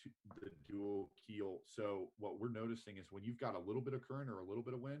got the dual keel. So what we're noticing is when you've got a little bit of current or a little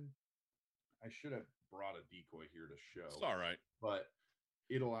bit of wind, I should have brought a decoy here to show. It's all right. But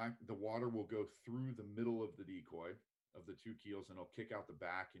the water will go through the middle of the decoy of the two keels, and it'll kick out the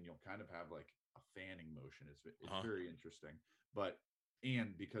back, and you'll kind of have like a fanning motion. It's very interesting.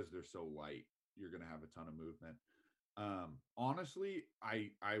 And because they're so light, you're going to have a ton of movement. Honestly, I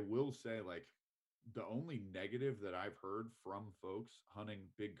will say, like, the only negative that I've heard from folks hunting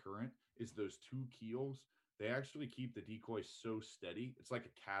big current is those two keels. They actually keep the decoy so steady. It's like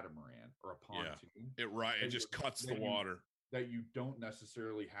a catamaran or a pontoon. It just cuts the water. That you don't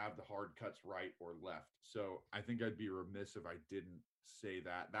necessarily have the hard cuts right or left. So I think I'd be remiss if I didn't say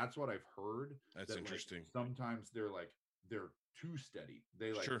that. That's what I've heard. That's interesting. Like, sometimes they're too steady.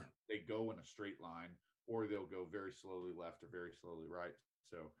 They they go in a straight line, or they'll go very slowly left or very slowly right.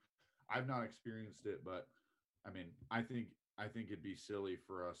 So I've not experienced it, but I mean, I think it'd be silly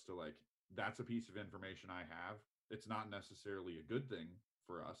for us to, like, that's a piece of information I have. It's not necessarily a good thing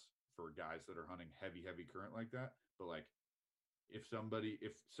for us, for guys that are hunting heavy current like that. But like, if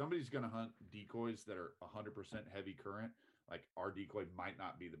somebody's going to hunt decoys that are 100% heavy current, like, our decoy might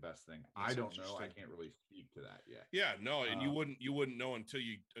not be the best thing. I don't know. I can't really speak to that yet. Yeah, no. And you wouldn't know until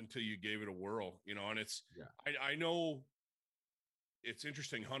you gave it a whirl, and it's, I know it's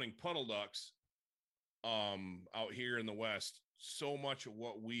interesting hunting puddle ducks out here in the West. So much of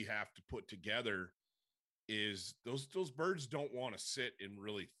what we have to put together is those birds don't want to sit in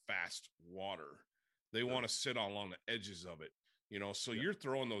really fast water. They want to sit along the edges of it, so you're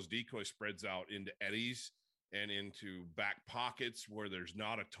throwing those decoy spreads out into eddies and into back pockets where there's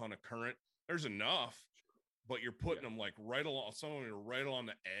not a ton of current. There's enough, but you're putting them like right along, some of them are right along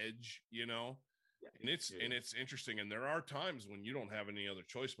the edge, and it's interesting. And there are times when you don't have any other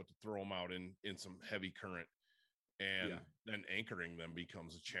choice but to throw them out in some heavy current, and then anchoring them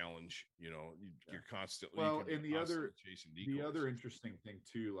becomes a challenge. You're constantly and chasing decoys. The other interesting thing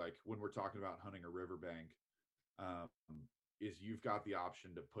too, like when we're talking about hunting a riverbank, is you've got the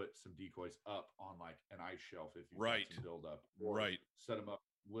option to put some decoys up on like an ice shelf if you want to build up, or set them up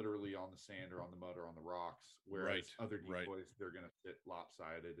literally on the sand or on the mud or on the rocks. Whereas other decoys, they're going to sit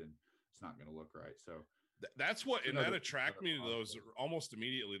lopsided and it's not going to look right. So that's what, and that attracted me to those almost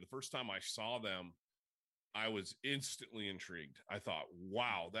immediately. The first time I saw them, I was instantly intrigued. I thought,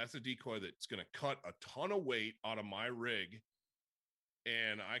 wow, that's a decoy that's going to cut a ton of weight out of my rig,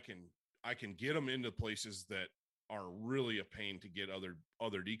 and I can get them into places that are really a pain to get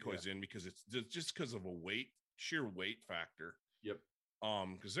other decoys in, because it's just because of a sheer weight factor. Yep.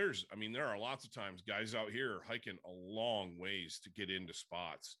 Because there are lots of times guys out here are hiking a long ways to get into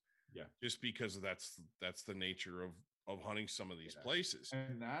spots. Yeah. Just because that's the nature of hunting some of these places.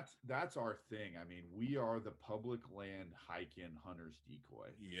 And that's our thing. I mean, we are the public land hike-in hunter's decoy.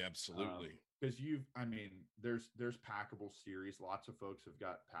 Yeah, absolutely. Because there's packable series. Lots of folks have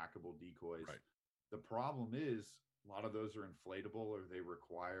got packable decoys. Right. The problem is a lot of those are inflatable, or they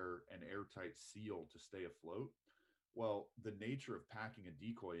require an airtight seal to stay afloat. Well, the nature of packing a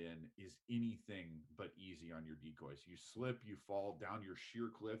decoy in is anything but easy on your decoys. You slip, you fall down your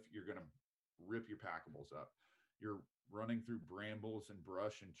sheer cliff, you're going to rip your packables up. You're running through brambles and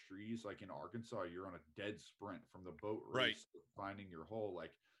brush and trees. Like in Arkansas, you're on a dead sprint from the boat race to finding your hole.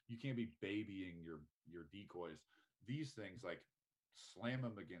 Like, you can't be babying your decoys. These things, like, slam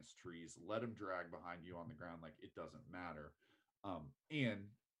them against trees, let them drag behind you on the ground. Like, it doesn't matter. And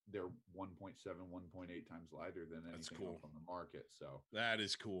they're 1.7, 1.8 times lighter than anything else on the market. So that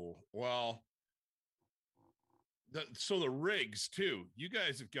is cool. Well, so the rigs too, you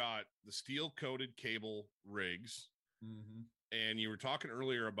guys have got the steel coated cable rigs. And you were talking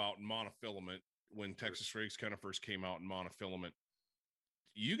earlier about monofilament when Texas rigs kind of first came out in monofilament.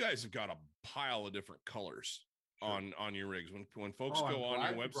 You guys have got a pile of different colors on your rigs. When folks go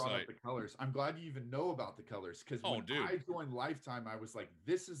on your website, the colors. I'm glad you even know about the colors, because when I joined Lifetime, I was like,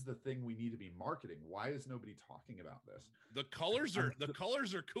 this is the thing we need to be marketing. Why is nobody talking about this? The colors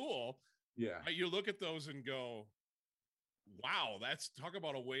are cool. Yeah. You look at those and go, wow, talk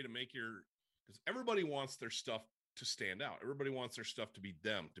about a way to make because everybody wants their stuff to stand out. Everybody wants their stuff to be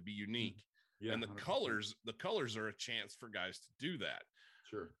them, to be unique. Yeah, and the 100%. colors are a chance for guys to do that.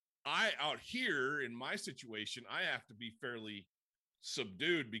 Sure. Out here in my situation, I have to be fairly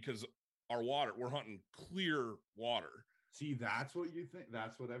subdued because we're hunting clear water. See, that's what you think.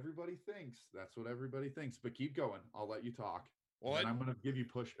 That's what everybody thinks. But keep going. I'll let you talk. Well, I'm going to give you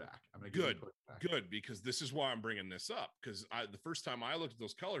pushback. Good, because this is why I'm bringing this up. Because the first time I looked at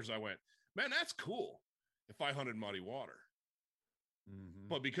those colors, I went, man, that's cool if I hunted muddy water.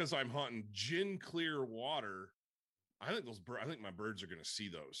 But because I'm hunting gin clear water, I think my birds are going to see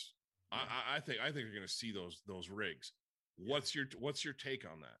those. Yeah. I think they're going to see those rigs. What's your take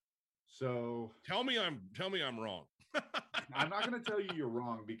on that? So tell me I'm wrong. I'm not going to tell you you're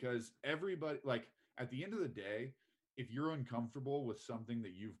wrong, because everybody, like, at the end of the day, if you're uncomfortable with something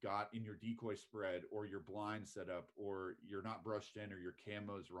that you've got in your decoy spread, or your blind setup, or you're not brushed in, or your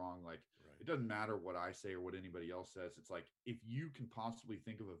camo's wrong, like, It doesn't matter what I say or what anybody else says. It's like, if you can possibly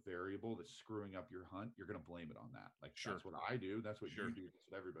think of a variable that's screwing up your hunt, you're going to blame it on that. Like, That's what I do. That's what you do. That's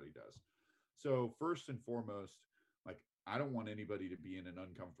what everybody does. So first and foremost, like, I don't want anybody to be in an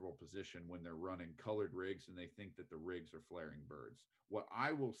uncomfortable position when they're running colored rigs and they think that the rigs are flaring birds. What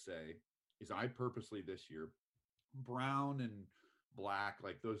I will say is, I purposely this year, brown and black,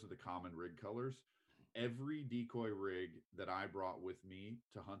 like, those are the common rig colors. Every decoy rig that I brought with me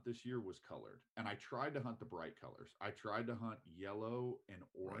to hunt this year was colored. And I tried to hunt the bright colors. I tried to hunt yellow and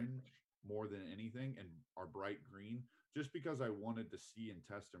orange more than anything, and our bright green, just because I wanted to see and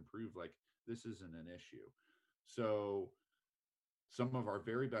test and prove, like, this isn't an issue. So some of our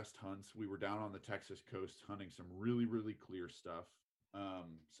very best hunts, we were down on the Texas coast hunting some really, really clear stuff.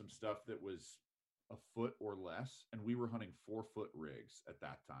 Some stuff that was a foot or less, and we were hunting 4-foot rigs at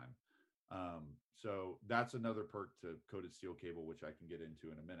that time. So that's another perk to coated steel cable, which I can get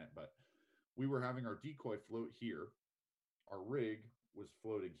into in a minute. But we were having our decoy float here. Our rig was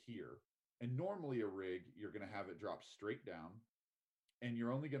floating here. And normally a rig, you're going to have it drop straight down, and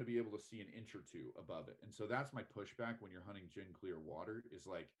you're only going to be able to see an inch or two above it. And so that's my pushback when you're hunting gin clear water, is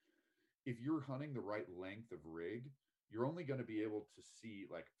like, if you're hunting the right length of rig, you're only going to be able to see,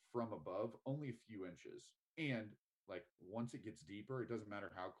 like, from above only a few inches. And like, once it gets deeper, it doesn't matter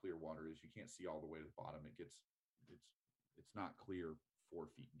how clear water is. You can't see all the way to the bottom. It's not clear 4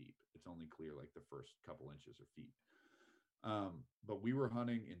 feet deep. It's only clear like the first couple inches or feet. But we were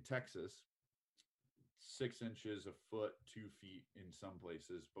hunting in Texas, 6 inches, a foot, 2 feet in some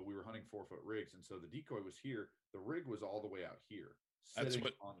places, but we were hunting 4-foot rigs. And so the decoy was here. The rig was all the way out here, sitting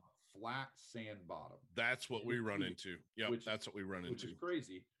on a flat sand bottom. That's what we run into. Yeah, that's what we run into. Which is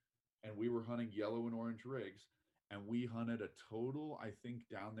crazy. And we were hunting yellow and orange rigs. And we hunted a total, I think,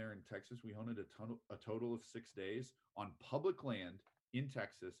 down there in Texas, we hunted a total of 6 days on public land in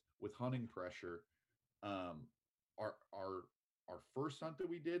Texas with hunting pressure. Our first hunt that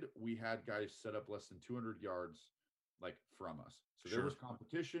we did, we had guys set up less than 200 yards, like, from us. So there was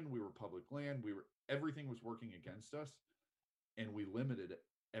competition. We were public land. Everything was working against us, and we limited it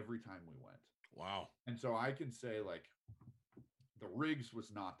every time we went. Wow. And so I can say, like, the rigs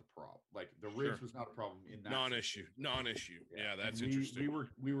was not the problem. Like, the rigs was not a problem in that non-issue. Yeah, that's interesting.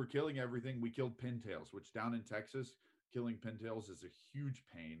 We were killing everything. We killed pintails, which down in Texas, killing pintails is a huge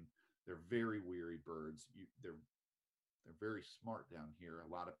pain. They're very weary birds. They're very smart down here.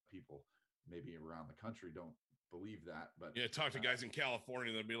 A lot of people maybe around the country don't believe that. But yeah, talk to guys in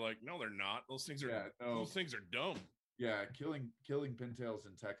California, they'll be like, no, they're not. Those things are dumb. Yeah, killing pintails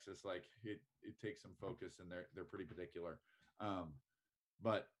in Texas, like, it takes some focus, and they're pretty particular.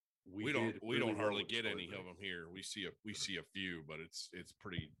 But we don't hardly get any of them here. We see a few, but it's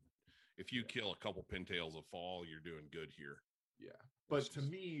pretty. If you kill a couple pintails a fall, you're doing good here. Yeah. But to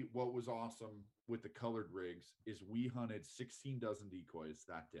me, what was awesome with the colored rigs is we hunted 16 dozen decoys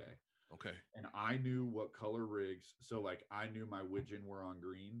that day. Okay. And I knew what color rigs. So, like, I knew my widgeon were on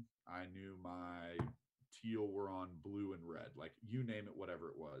green. I knew my teal were on blue and red, like you name it, whatever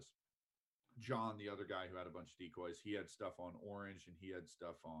it was. John, the other guy who had a bunch of decoys, he had stuff on orange and he had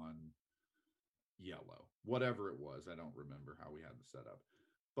stuff on yellow, whatever it was. I don't remember how we had the setup,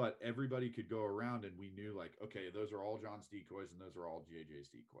 but everybody could go around and we knew like, okay, those are all John's decoys and those are all JJ's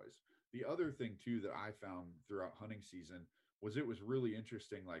decoys. The other thing too that I found throughout hunting season was it was really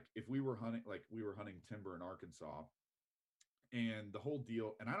interesting. Like if we were hunting timber in Arkansas, and the whole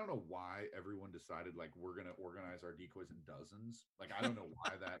deal, and I don't know why everyone decided like we're going to organize our decoys in dozens. Like, I don't know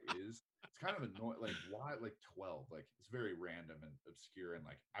why that is. It's kind of annoying. Like, why like 12? Like, it's very random and obscure. And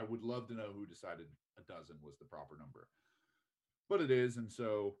like, I would love to know who decided a dozen was the proper number, but it is. And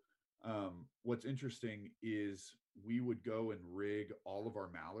so, what's interesting is we would go and rig all of our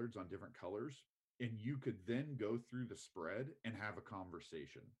mallards on different colors, and you could then go through the spread and have a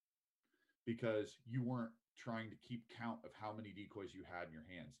conversation because you weren't trying to keep count of how many decoys you had in your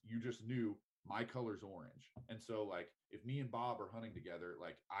hands. You just knew my color's orange. And so like if me and Bob are hunting together,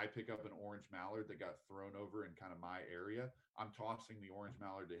 like I pick up an orange mallard that got thrown over in kind of my area, I'm tossing the orange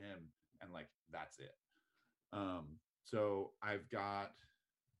mallard to him and like that's it. So I've got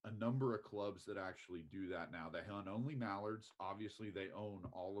a number of clubs that actually do that now. They hunt only mallards. Obviously they own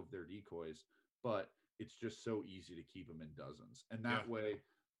all of their decoys, but it's just so easy to keep them in dozens. And that way,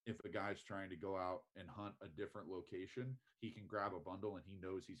 if a guy's trying to go out and hunt a different location, he can grab a bundle and he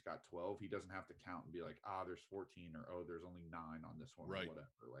knows he's got 12. He doesn't have to count and be like, there's 14 or, there's only 9 on this one or whatever.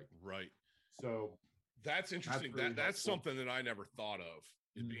 Like, right. So that's interesting. Really that's something that I never thought of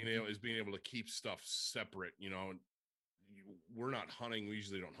is being able to keep stuff separate, we're not hunting. We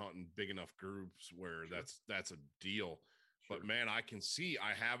usually don't hunt in big enough groups where that's a deal. Sure. But man, I can see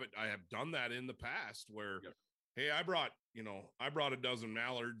I have done that in the past where, hey, I brought a dozen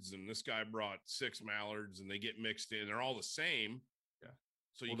mallards and this guy brought 6 mallards and they get mixed in. They're all the same. Yeah.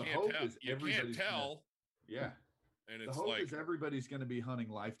 So you can't tell. You can't tell. And it's like everybody's going to be hunting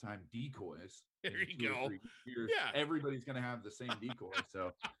lifetime decoys. There you go. Years. Yeah. Everybody's going to have the same decoy.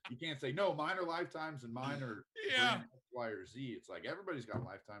 So you can't say, no, mine are lifetimes and mine are X, Y, or Z. It's like everybody's got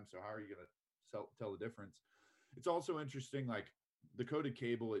lifetime. So how are you going to tell the difference? It's also interesting, like the coated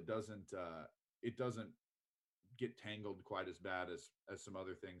cable, it doesn't get tangled quite as bad as some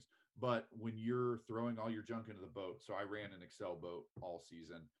other things. But when you're throwing all your junk into the boat, so I ran an Excel boat all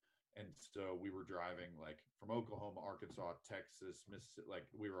season. And so we were driving like from Oklahoma, Arkansas, Texas, Mississippi, like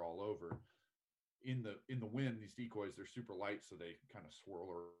we were all over. In the wind, these decoys, they're super light, so they kind of swirl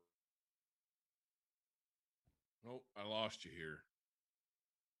around. Oh, I lost you here.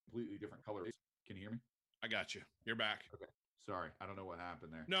 Completely different colors. Can you hear me? I got you. You're back. Okay. Sorry. I don't know what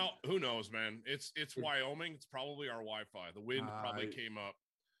happened there. No, who knows, man? It's Wyoming. It's probably our Wi-Fi. The wind probably came up.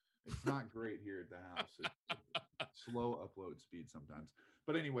 It's not great here at the house. It's slow upload speed sometimes.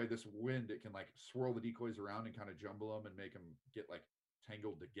 But anyway, this wind, it can like swirl the decoys around and kind of jumble them and make them get like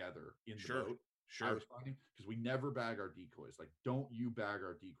tangled together in the boat. Sure. I was finding because we never bag our decoys. Like, don't you bag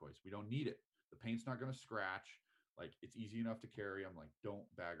our decoys. We don't need it. The paint's not going to scratch. Like, it's easy enough to carry. I'm like, don't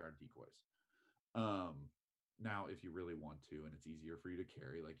bag our decoys. Now, if you really want to, and it's easier for you to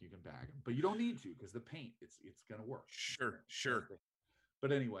carry, like you can bag them, but you don't need to because the paint, it's going to work. Sure.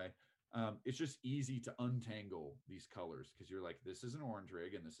 But anyway, it's just easy to untangle these colors because you're like, this is an orange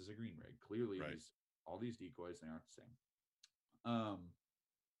rig and this is a green rig. Clearly, all these decoys, they aren't the same.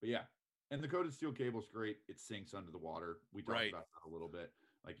 But yeah, and the coated steel cable is great. It sinks under the water. We talked about that a little bit.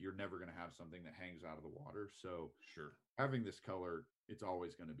 Like you're never going to have something that hangs out of the water. So having this color, it's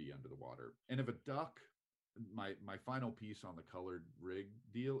always going to be under the water. And if a duck, my final piece on the colored rig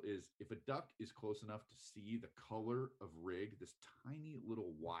deal is if a duck is close enough to see the color of rig, this tiny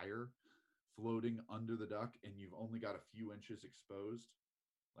little wire floating under the duck, and you've only got a few inches exposed,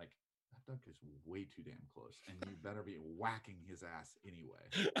 like that duck is way too damn close, and you better be whacking his ass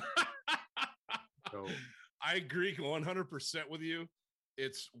anyway. So I agree 100% with you.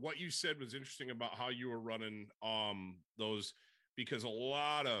 It's what you said was interesting about how you were running those, because a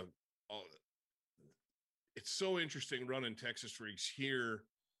lot of it's so interesting running Texas rigs here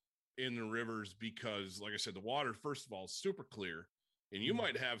in the rivers because, like I said, the water, first of all, is super clear. And you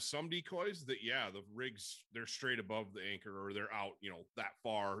might have some decoys that, the rigs, they're straight above the anchor or they're out, that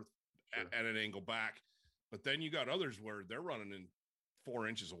far at an angle back. But then you got others where they're running in 4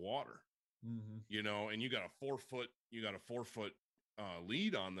 inches of water, and you got a 4 foot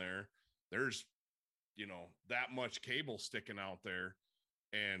lead on there. There's, that much cable sticking out there,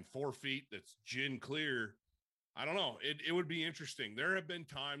 and 4 feet that's gin clear. I don't know. It would be interesting. There have been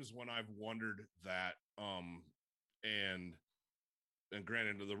times when I've wondered that, and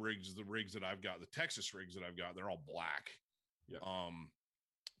granted, the rigs that I've got, the Texas rigs that I've got, they're all black. Yeah.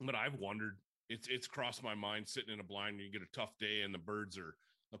 But I've wondered It's crossed my mind sitting in a blind. You get a tough day, and the birds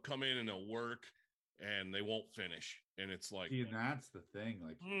they'll come in and they'll work, and they won't finish, and it's like, See, and that's the thing.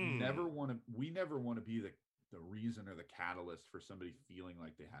 Like, we never want to be the reason or the catalyst for somebody feeling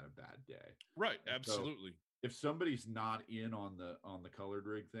like they had a bad day. Right, And absolutely. So if somebody's not in on the colored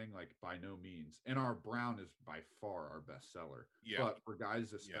rig thing, like, by no means. And our brown is by far our best seller. Yeah. But for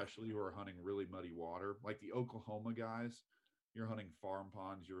guys especially who are hunting really muddy water, like the Oklahoma guys, you're hunting farm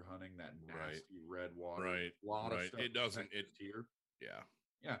ponds, you're hunting that nasty red water. Right. A lot of stuff. It doesn't. Here. Yeah.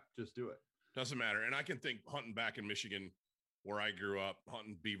 Yeah. Just do it. Doesn't matter. And I can think hunting back in Michigan, where I grew up,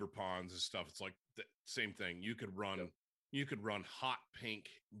 hunting beaver ponds and stuff. It's like the same thing. You could run hot pink,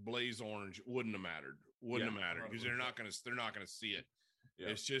 blaze orange. Wouldn't have mattered. Wouldn't have mattered because they're not gonna see it. Yeah.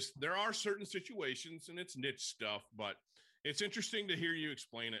 It's just, there are certain situations and it's niche stuff, but it's interesting to hear you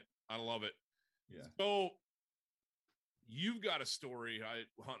explain it. I love it. Yeah. So you've got a story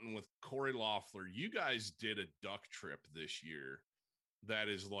hunting with Corey Loeffler. You guys did a duck trip this year that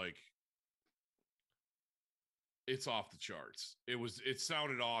is like, it's off the charts. It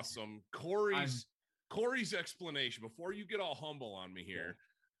sounded awesome. Corey's explanation, before you get all humble on me here,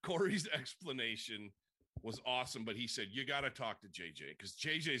 Corey's explanation was awesome, but he said, you got to talk to JJ because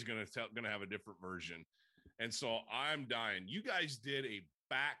JJ's going to have a different version. And so I'm dying. You guys did a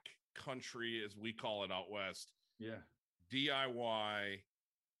back country, as we call it out west. Yeah. DIY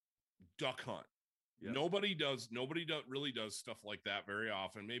duck hunt. Yep. Nobody really does stuff like that very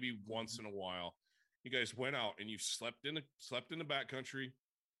often, maybe once in a while. You guys went out and you slept in the backcountry.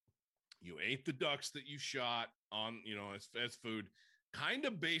 You ate the ducks that you shot on, as food, kind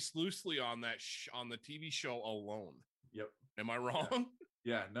of based loosely on that on the TV show Alone. Yep. Am I wrong?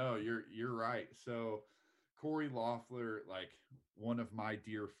 Yeah, no, you're right. So Corey Loeffler, like one of my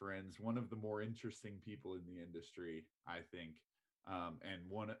dear friends, one of the more interesting people in the industry, I think. And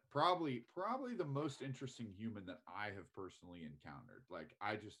probably the most interesting human that I have personally encountered. Like,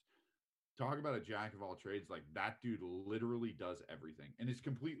 I just talk about a jack of all trades. Like, that dude literally does everything and is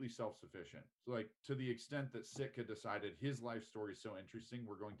completely self-sufficient. So, like, to the extent that Sitka decided his life story is so interesting,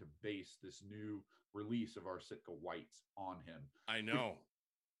 we're going to base this new release of our Sitka whites on him. I know.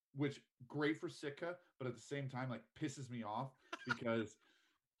 Which great for Sitka, but at the same time, like, pisses me off because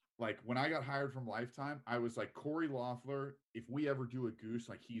like, when I got hired from Lifetime, I was like, Corey Loeffler, if we ever do a goose,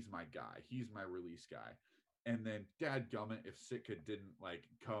 like, he's my guy. He's my release guy. And then dadgummit, if Sitka didn't like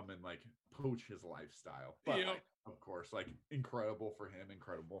come and like poach his lifestyle. But like, of course, like, incredible for him,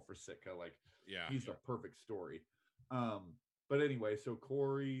 incredible for Sitka. Like, he's a perfect story. But anyway, so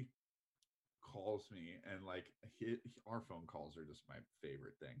Corey calls me, and like our phone calls are just my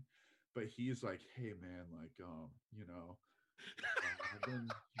favorite thing. But he's like, hey man, like, I've been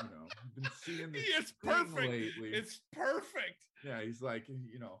seeing this. It's perfect lately. It's perfect. Yeah, he's like,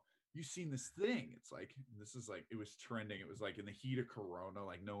 you seen this thing? It's like, this is like, it was trending. It was like in the heat of Corona,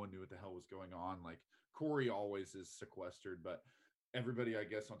 like no one knew what the hell was going on. Like, Corey always is sequestered, but everybody, I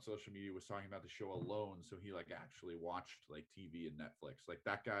guess, on social media was talking about the show Alone. So he like actually watched like TV and Netflix. Like,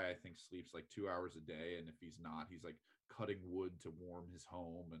 that guy, I think, sleeps like 2 hours a day. And if he's not, he's like cutting wood to warm his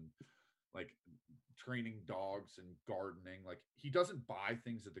home and like training dogs and gardening. Like, he doesn't buy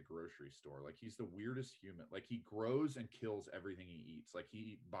things at the grocery store. Like, he's the weirdest human. Like, he grows and kills everything he eats. Like,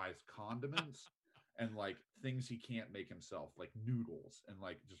 he buys condiments and like things he can't make himself, like noodles and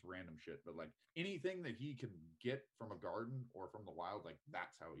like just random shit. But like anything that he can get from a garden or from the wild, like,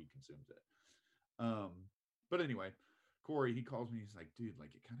 that's how he consumes it. But anyway, Corey, he calls me. He's like, dude,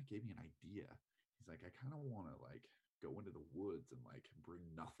 like, it kind of gave me an idea. He's like, I kind of want to like go into the woods and like bring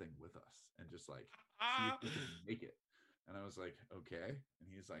nothing with us and just like see if we can make it. And I was like, okay. And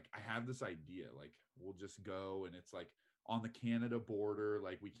he's like, I have this idea. Like, we'll just go, and it's like on the Canada border.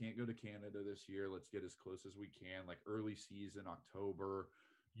 Like, we can't go to Canada this year. Let's get as close as we can. Like, early season, October.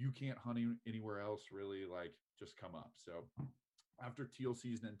 You can't hunt anywhere else, really. Like, just come up. So after teal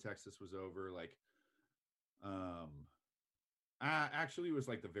season in Texas was over, like, actually, it was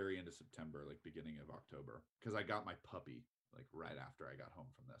like the very end of September, like beginning of October, because I got my puppy like right after I got home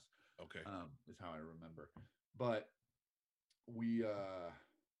from this. Okay. Is how I remember. But we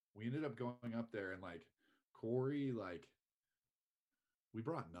ended up going up there, and like Corey, like, we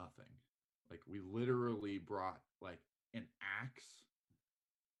brought nothing. Like, we literally brought like an axe,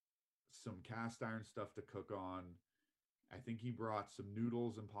 some cast iron stuff to cook on. I think he brought some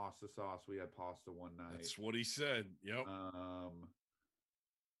noodles and pasta sauce. We had pasta one night. That's what he said. Yep.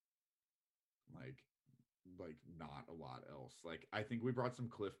 Like not a lot else. Like, I think we brought some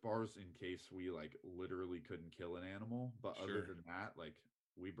Cliff Bars in case we like literally couldn't kill an animal. But other than that, like,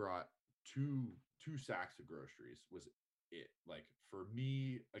 we brought two sacks of groceries was it. Like for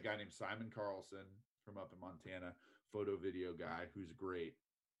me, a guy named Simon Carlson from up in Montana, photo video guy who's great.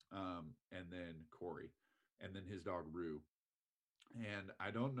 And then Corey, and then his dog Rue. And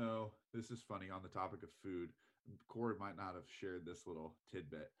I don't know, this is funny on the topic of food. Corey might not have shared this little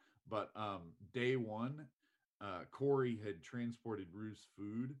tidbit, but day one, Corey had transported Rue's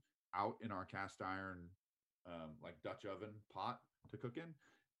food out in our cast iron, like Dutch oven pot to cook in.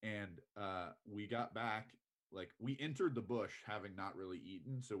 And we got back, like we entered the bush having not really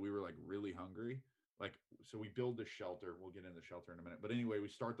eaten. So we were like really hungry. Like, so we build this shelter. We'll get into the shelter in a minute. But anyway, we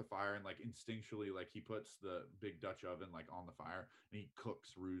start the fire and like instinctually, like he puts the big Dutch oven like on the fire and he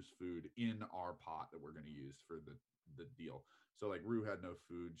cooks Rue's food in our pot that we're going to use for the deal. So like Rue had no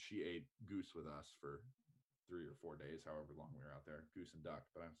food. She ate goose with us for 3 or 4 days, however long we were out there, goose and duck.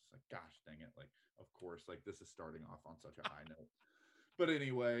 But I was just like, gosh, dang it. Like, of course, like this is starting off on such a high note. But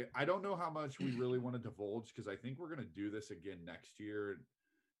anyway, I don't know how much we really want to divulge because I think we're going to do this again next year.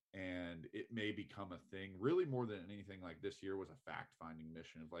 And it may become a thing. Really, more than anything, like this year was a fact-finding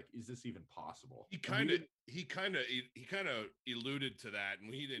mission of like, is this even possible? He kind of alluded to that,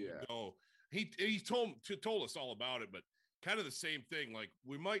 and we didn't go. He told us all about it, but kind of the same thing. Like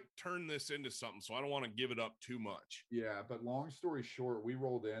we might turn this into something, so I don't want to give it up too much. Yeah, but long story short, we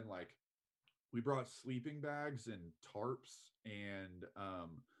rolled in like we brought sleeping bags and tarps, and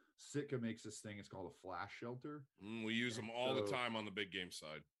Sitka makes this thing. It's called a flash shelter. We use them all the time on the big game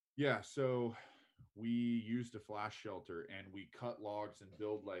side. Yeah, so we used a flash shelter and we cut logs and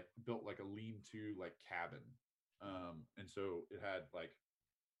built like a lean-to like cabin. And so it had like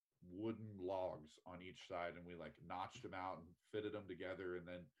wooden logs on each side and we like notched them out and fitted them together. And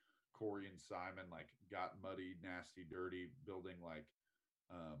then Corey and Simon like got muddy, nasty, dirty, building like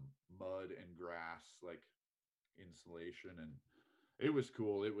mud and grass like insulation, and it was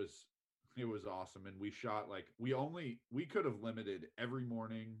cool. It was awesome. And we shot like we could have limited every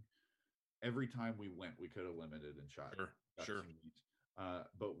morning, every time we went, we could have limited and shot. Sure.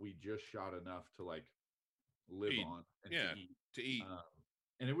 But we just shot enough to like live on and to eat.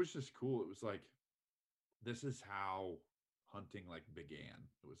 And it was just cool. It was like, this is how hunting like began.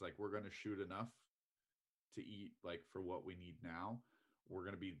 It was like, we're going to shoot enough to eat like for what we need now. We're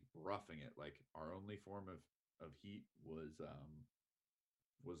going to be roughing it. Like our only form of heat was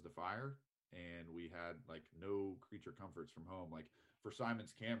the fire, and we had like no creature comforts from home. Like for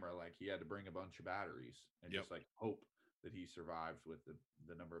Simon's camera, like he had to bring a bunch of batteries and just like hope that he survived with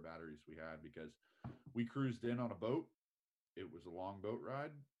the number of batteries we had, because we cruised in on a boat. It was a long boat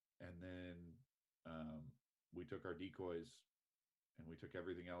ride, and then we took our decoys and we took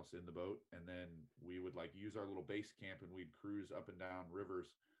everything else in the boat, and then we would like use our little base camp and we'd cruise up and down rivers,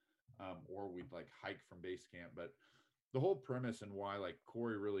 or we'd like hike from base camp. But the whole premise and why like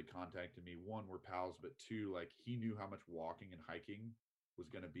Corey really contacted me, one, we're pals, but two, like he knew how much walking and hiking was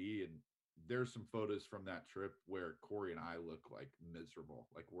going to be. And there's some photos from that trip where Corey and I look like miserable,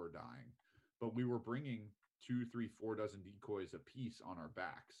 like we're dying, but we were bringing 2, 3, 4 dozen decoys a piece on our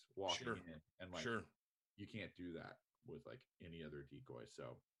backs walking in, and like you can't do that with like any other decoy.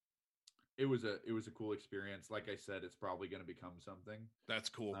 So it was a cool experience. Like I said, it's probably going to become something. That's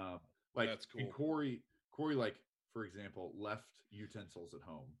cool. That's cool. And Corey, like for example, left utensils at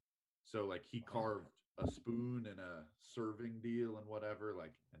home. So like he carved a spoon and a serving deal and whatever,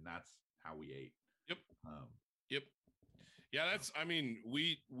 like, and that's how we ate. Yep. Yeah, that's, I mean,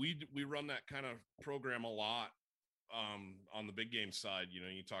 we run that kind of program a lot on the big game side. You know,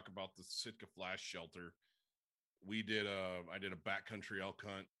 you talk about the Sitka Flash Shelter. I did a backcountry elk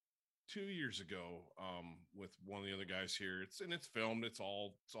hunt 2 years ago with one of the other guys here. It's filmed. It's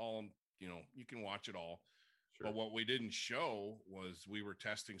all, you know, you can watch it all. Sure. But what we didn't show was we were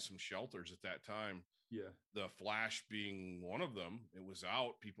testing some shelters at that time. Yeah. The Flash being one of them. It was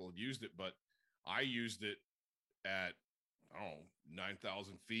out. People had used it, but I used it at,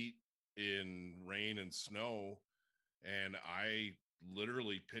 9,000 feet in rain and snow. And I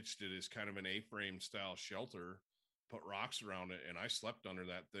literally pitched it as kind of an A-frame style shelter, put rocks around it, and I slept under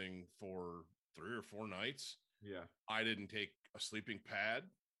that thing for 3 or 4 nights. Yeah. I didn't take a sleeping pad.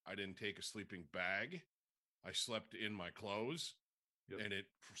 I didn't take a sleeping bag. I slept in my clothes. And it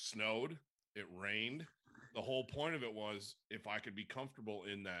snowed. It rained. The whole point of it was if I could be comfortable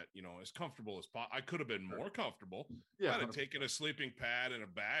in that, you know, as comfortable as possible. I could have been more comfortable. Yeah. If I had taken a sleeping pad and a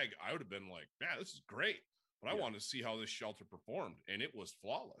bag, I would have been like, man, this is great. But I wanted to see how this shelter performed. And it was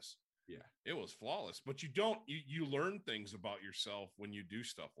flawless. Yeah. It was flawless. But you learn things about yourself when you do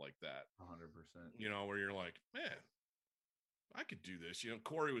stuff like that. 100%. You know, where you're like, man, I could do this. You know,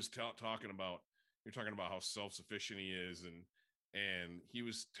 Corey was talking about how self-sufficient he is. And and he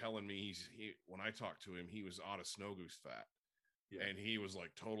was telling me when I talked to him, he was out of snow goose fat. Yeah. And he was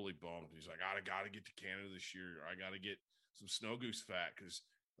like totally bummed. He's like, I got to get to Canada this year. I got to get some snow goose fat because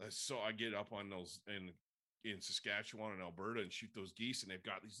so I get up on those in Saskatchewan and Alberta and shoot those geese, and they've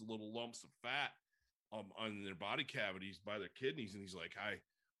got these little lumps of fat on their body cavities by their kidneys. And he's like,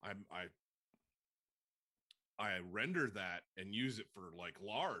 I render that and use it for like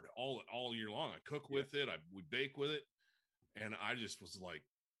lard all year long. I cook with it. We bake with it. And I just was like,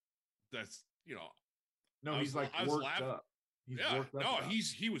 that's, no, he's like worked up.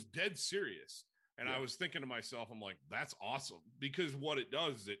 He was dead serious. And I was thinking to myself, I'm like, that's awesome, because what it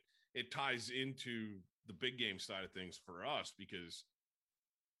does is it ties into the big game side of things for us, because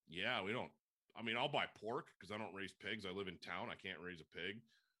I'll buy pork because I don't raise pigs. I live in town. I can't raise a pig.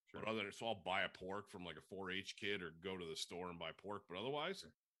 Sure. But so I'll buy a pork from like a 4-H kid or go to the store and buy pork. But otherwise,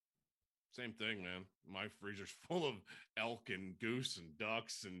 same thing, man. My freezer's full of elk and goose and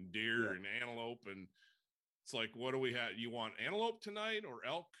ducks and deer and antelope. And it's like, what do we have? You want antelope tonight or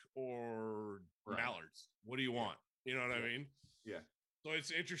elk or mallards? What do you want? You know what I mean? Yeah. So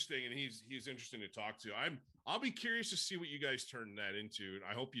it's interesting, and he's interesting to talk to. I'll be curious to see what you guys turn that into. And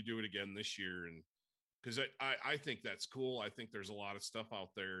I hope you do it again this year. And because I think that's cool. I think there's a lot of stuff out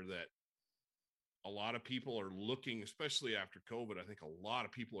there that a lot of people are looking, especially after COVID. I think a lot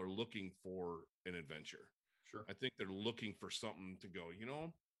of people are looking for an adventure. Sure. I think they're looking for something to go,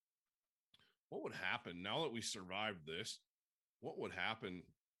 what would happen now that we survived this? What would happen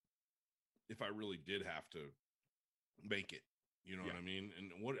if I really did have to make it? You know what I mean?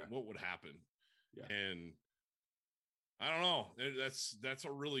 And what would happen? Yeah. And I don't know. That's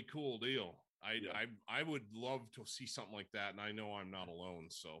a really cool deal. I would love to see something like that. And I know I'm not alone.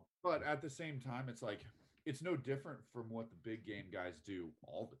 So, but at the same time, it's like, it's no different from what the big game guys do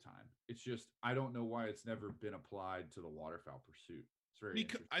all the time. It's just, I don't know why it's never been applied to the waterfowl pursuit. It's very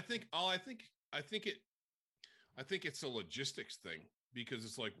interesting. I think it's a logistics thing, because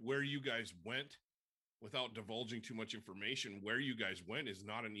it's like where you guys went, without divulging too much information, where you guys went is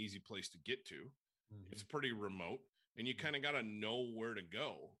not an easy place to get to. Mm-hmm. It's pretty remote, and you kind of got to know where to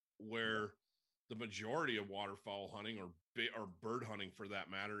go, where the majority of waterfowl hunting or bird hunting for that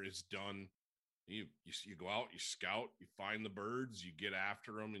matter is done. You go out, you scout, you find the birds, you get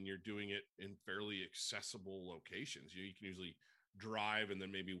after them, and you're doing it in fairly accessible locations. You can usually drive and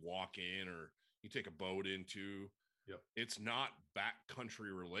then maybe walk in, or you take a boat into. Yep. It's not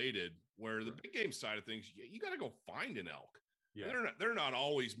backcountry related, where the big game side of things, you got to go find an elk. Yeah. They're not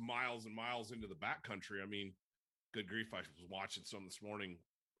always miles and miles into the backcountry. I mean, good grief. I was watching some this morning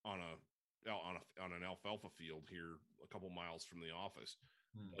on an alfalfa field here a couple miles from the office,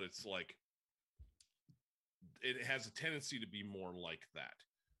 but it's like, it has a tendency to be more like that,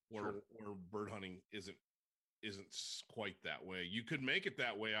 where bird hunting isn't quite that way. You could make it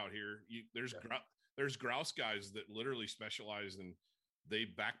that way out here. There's grouse guys that literally specialize in, they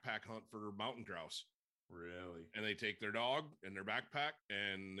backpack hunt for mountain grouse. Really? And they take their dog and their backpack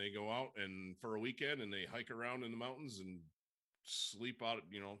and they go out and for a weekend, and they hike around in the mountains and sleep out,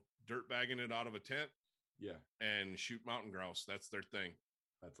 dirt bagging it out of a tent. Yeah. And shoot mountain grouse. That's their thing.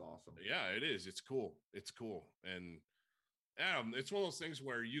 That's awesome. Yeah, it is. It's cool. And it's one of those things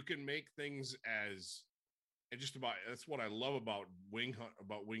where you can make things that's what I love about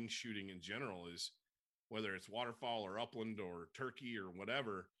wing shooting in general, is whether it's waterfowl or upland or turkey or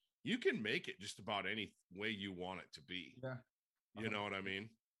whatever, you can make it just about any way you want it to be. Yeah. You know what I mean?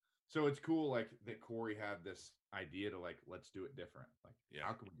 So it's cool, like, that Corey had this idea to, like, let's do it different. Like,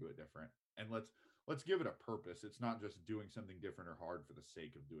 how can we do it different? And let's give it a purpose. It's not just doing something different or hard for the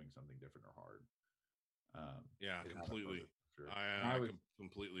sake of doing something different or hard. Completely. Sure. I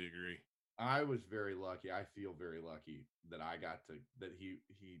completely agree. I was very lucky. I feel very lucky that that he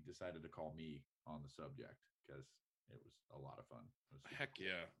decided to call me on the subject, because it was a lot of fun. Heck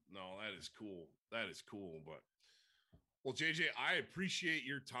yeah. No, that is cool. That is cool. But, well, JJ, I appreciate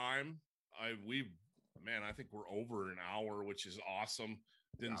your time. I think we're over an hour, which is awesome.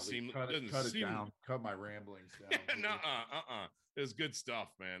 Cut my ramblings down. It was good stuff,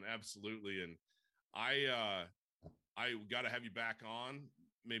 man. Absolutely. And I got to have you back on,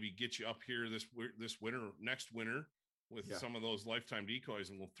 maybe get you up here next winter with some of those lifetime decoys,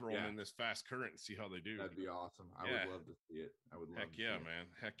 and we'll throw them in this fast current and see how they do. That'd be awesome. I would love to see it. I would love Heck yeah, man.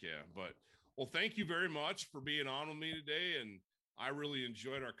 Heck yeah. But, well, thank you very much for being on with me today. And I really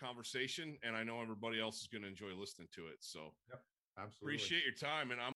enjoyed our conversation, and I know everybody else is going to enjoy listening to it. So absolutely. Appreciate your time. And I'm